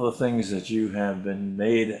 All the things that you have been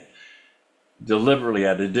made deliberately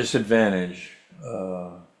at a disadvantage,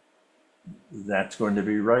 that's going to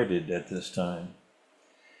be righted at this time.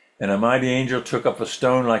 And a mighty angel took up a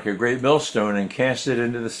stone like a great millstone and cast it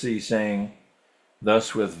into the sea, saying,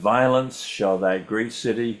 thus with violence shall that great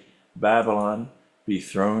city, Babylon, be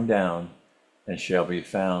thrown down, and shall be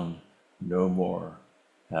found no more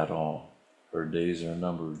at all. Her days are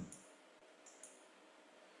numbered.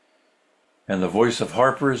 And the voice of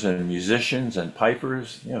harpers and musicians and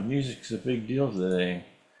pipers, music's a big deal today,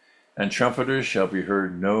 and trumpeters shall be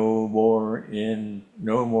heard no more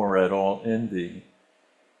at all in thee.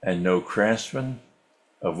 And no craftsman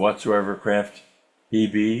of whatsoever craft he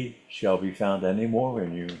be shall be found any more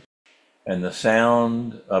in you. And the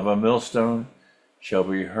sound of a millstone shall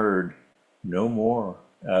be heard no more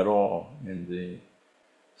at all in thee.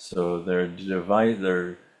 So their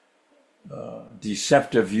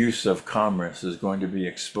deceptive use of commerce is going to be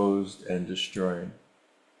exposed and destroyed.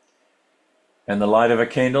 And the light of a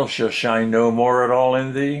candle shall shine no more at all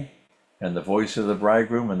in thee. And the voice of the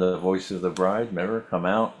bridegroom and the voice of the bride, never come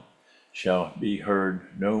out, shall be heard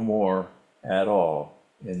no more at all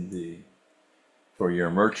in thee. For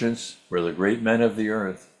your merchants were the great men of the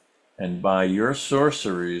earth, and by your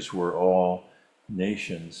sorceries were all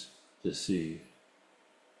nations deceived.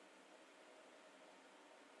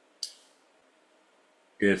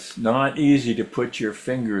 It's not easy to put your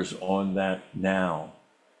fingers on that now.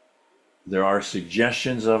 There are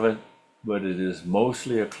suggestions of it, but it is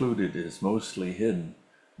mostly occluded, it's mostly hidden,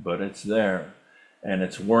 but it's there. And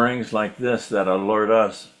it's warnings like this that alert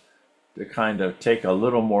us to kind of take a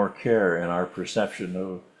little more care in our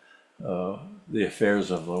perception of the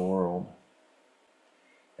affairs of the world.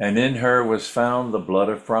 And in her was found the blood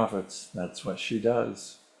of prophets, that's what she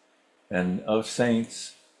does, and of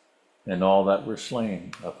saints, and all that were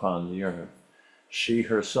slain upon the earth. She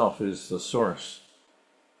herself is the source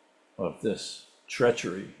of this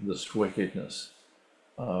treachery, this wickedness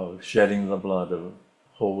of shedding the blood of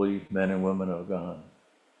holy men and women of God.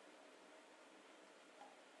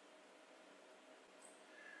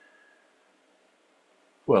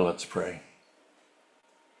 Well, let's pray.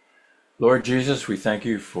 Lord Jesus, we thank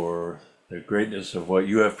you for the greatness of what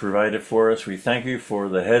you have provided for us. We thank you for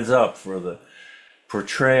the heads up, for the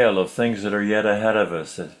portrayal of things that are yet ahead of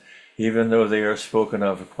us, that even though they are spoken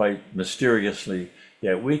of quite mysteriously,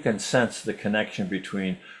 yet we can sense the connection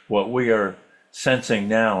between what we are sensing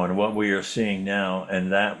now and what we are seeing now and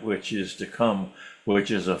that which is to come, which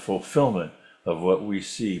is a fulfillment of what we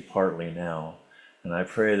see partly now. And I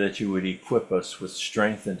pray that you would equip us with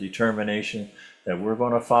strength and determination, that we're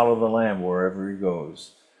going to follow the Lamb wherever he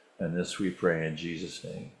goes. And this we pray in Jesus'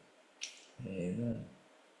 name. Amen.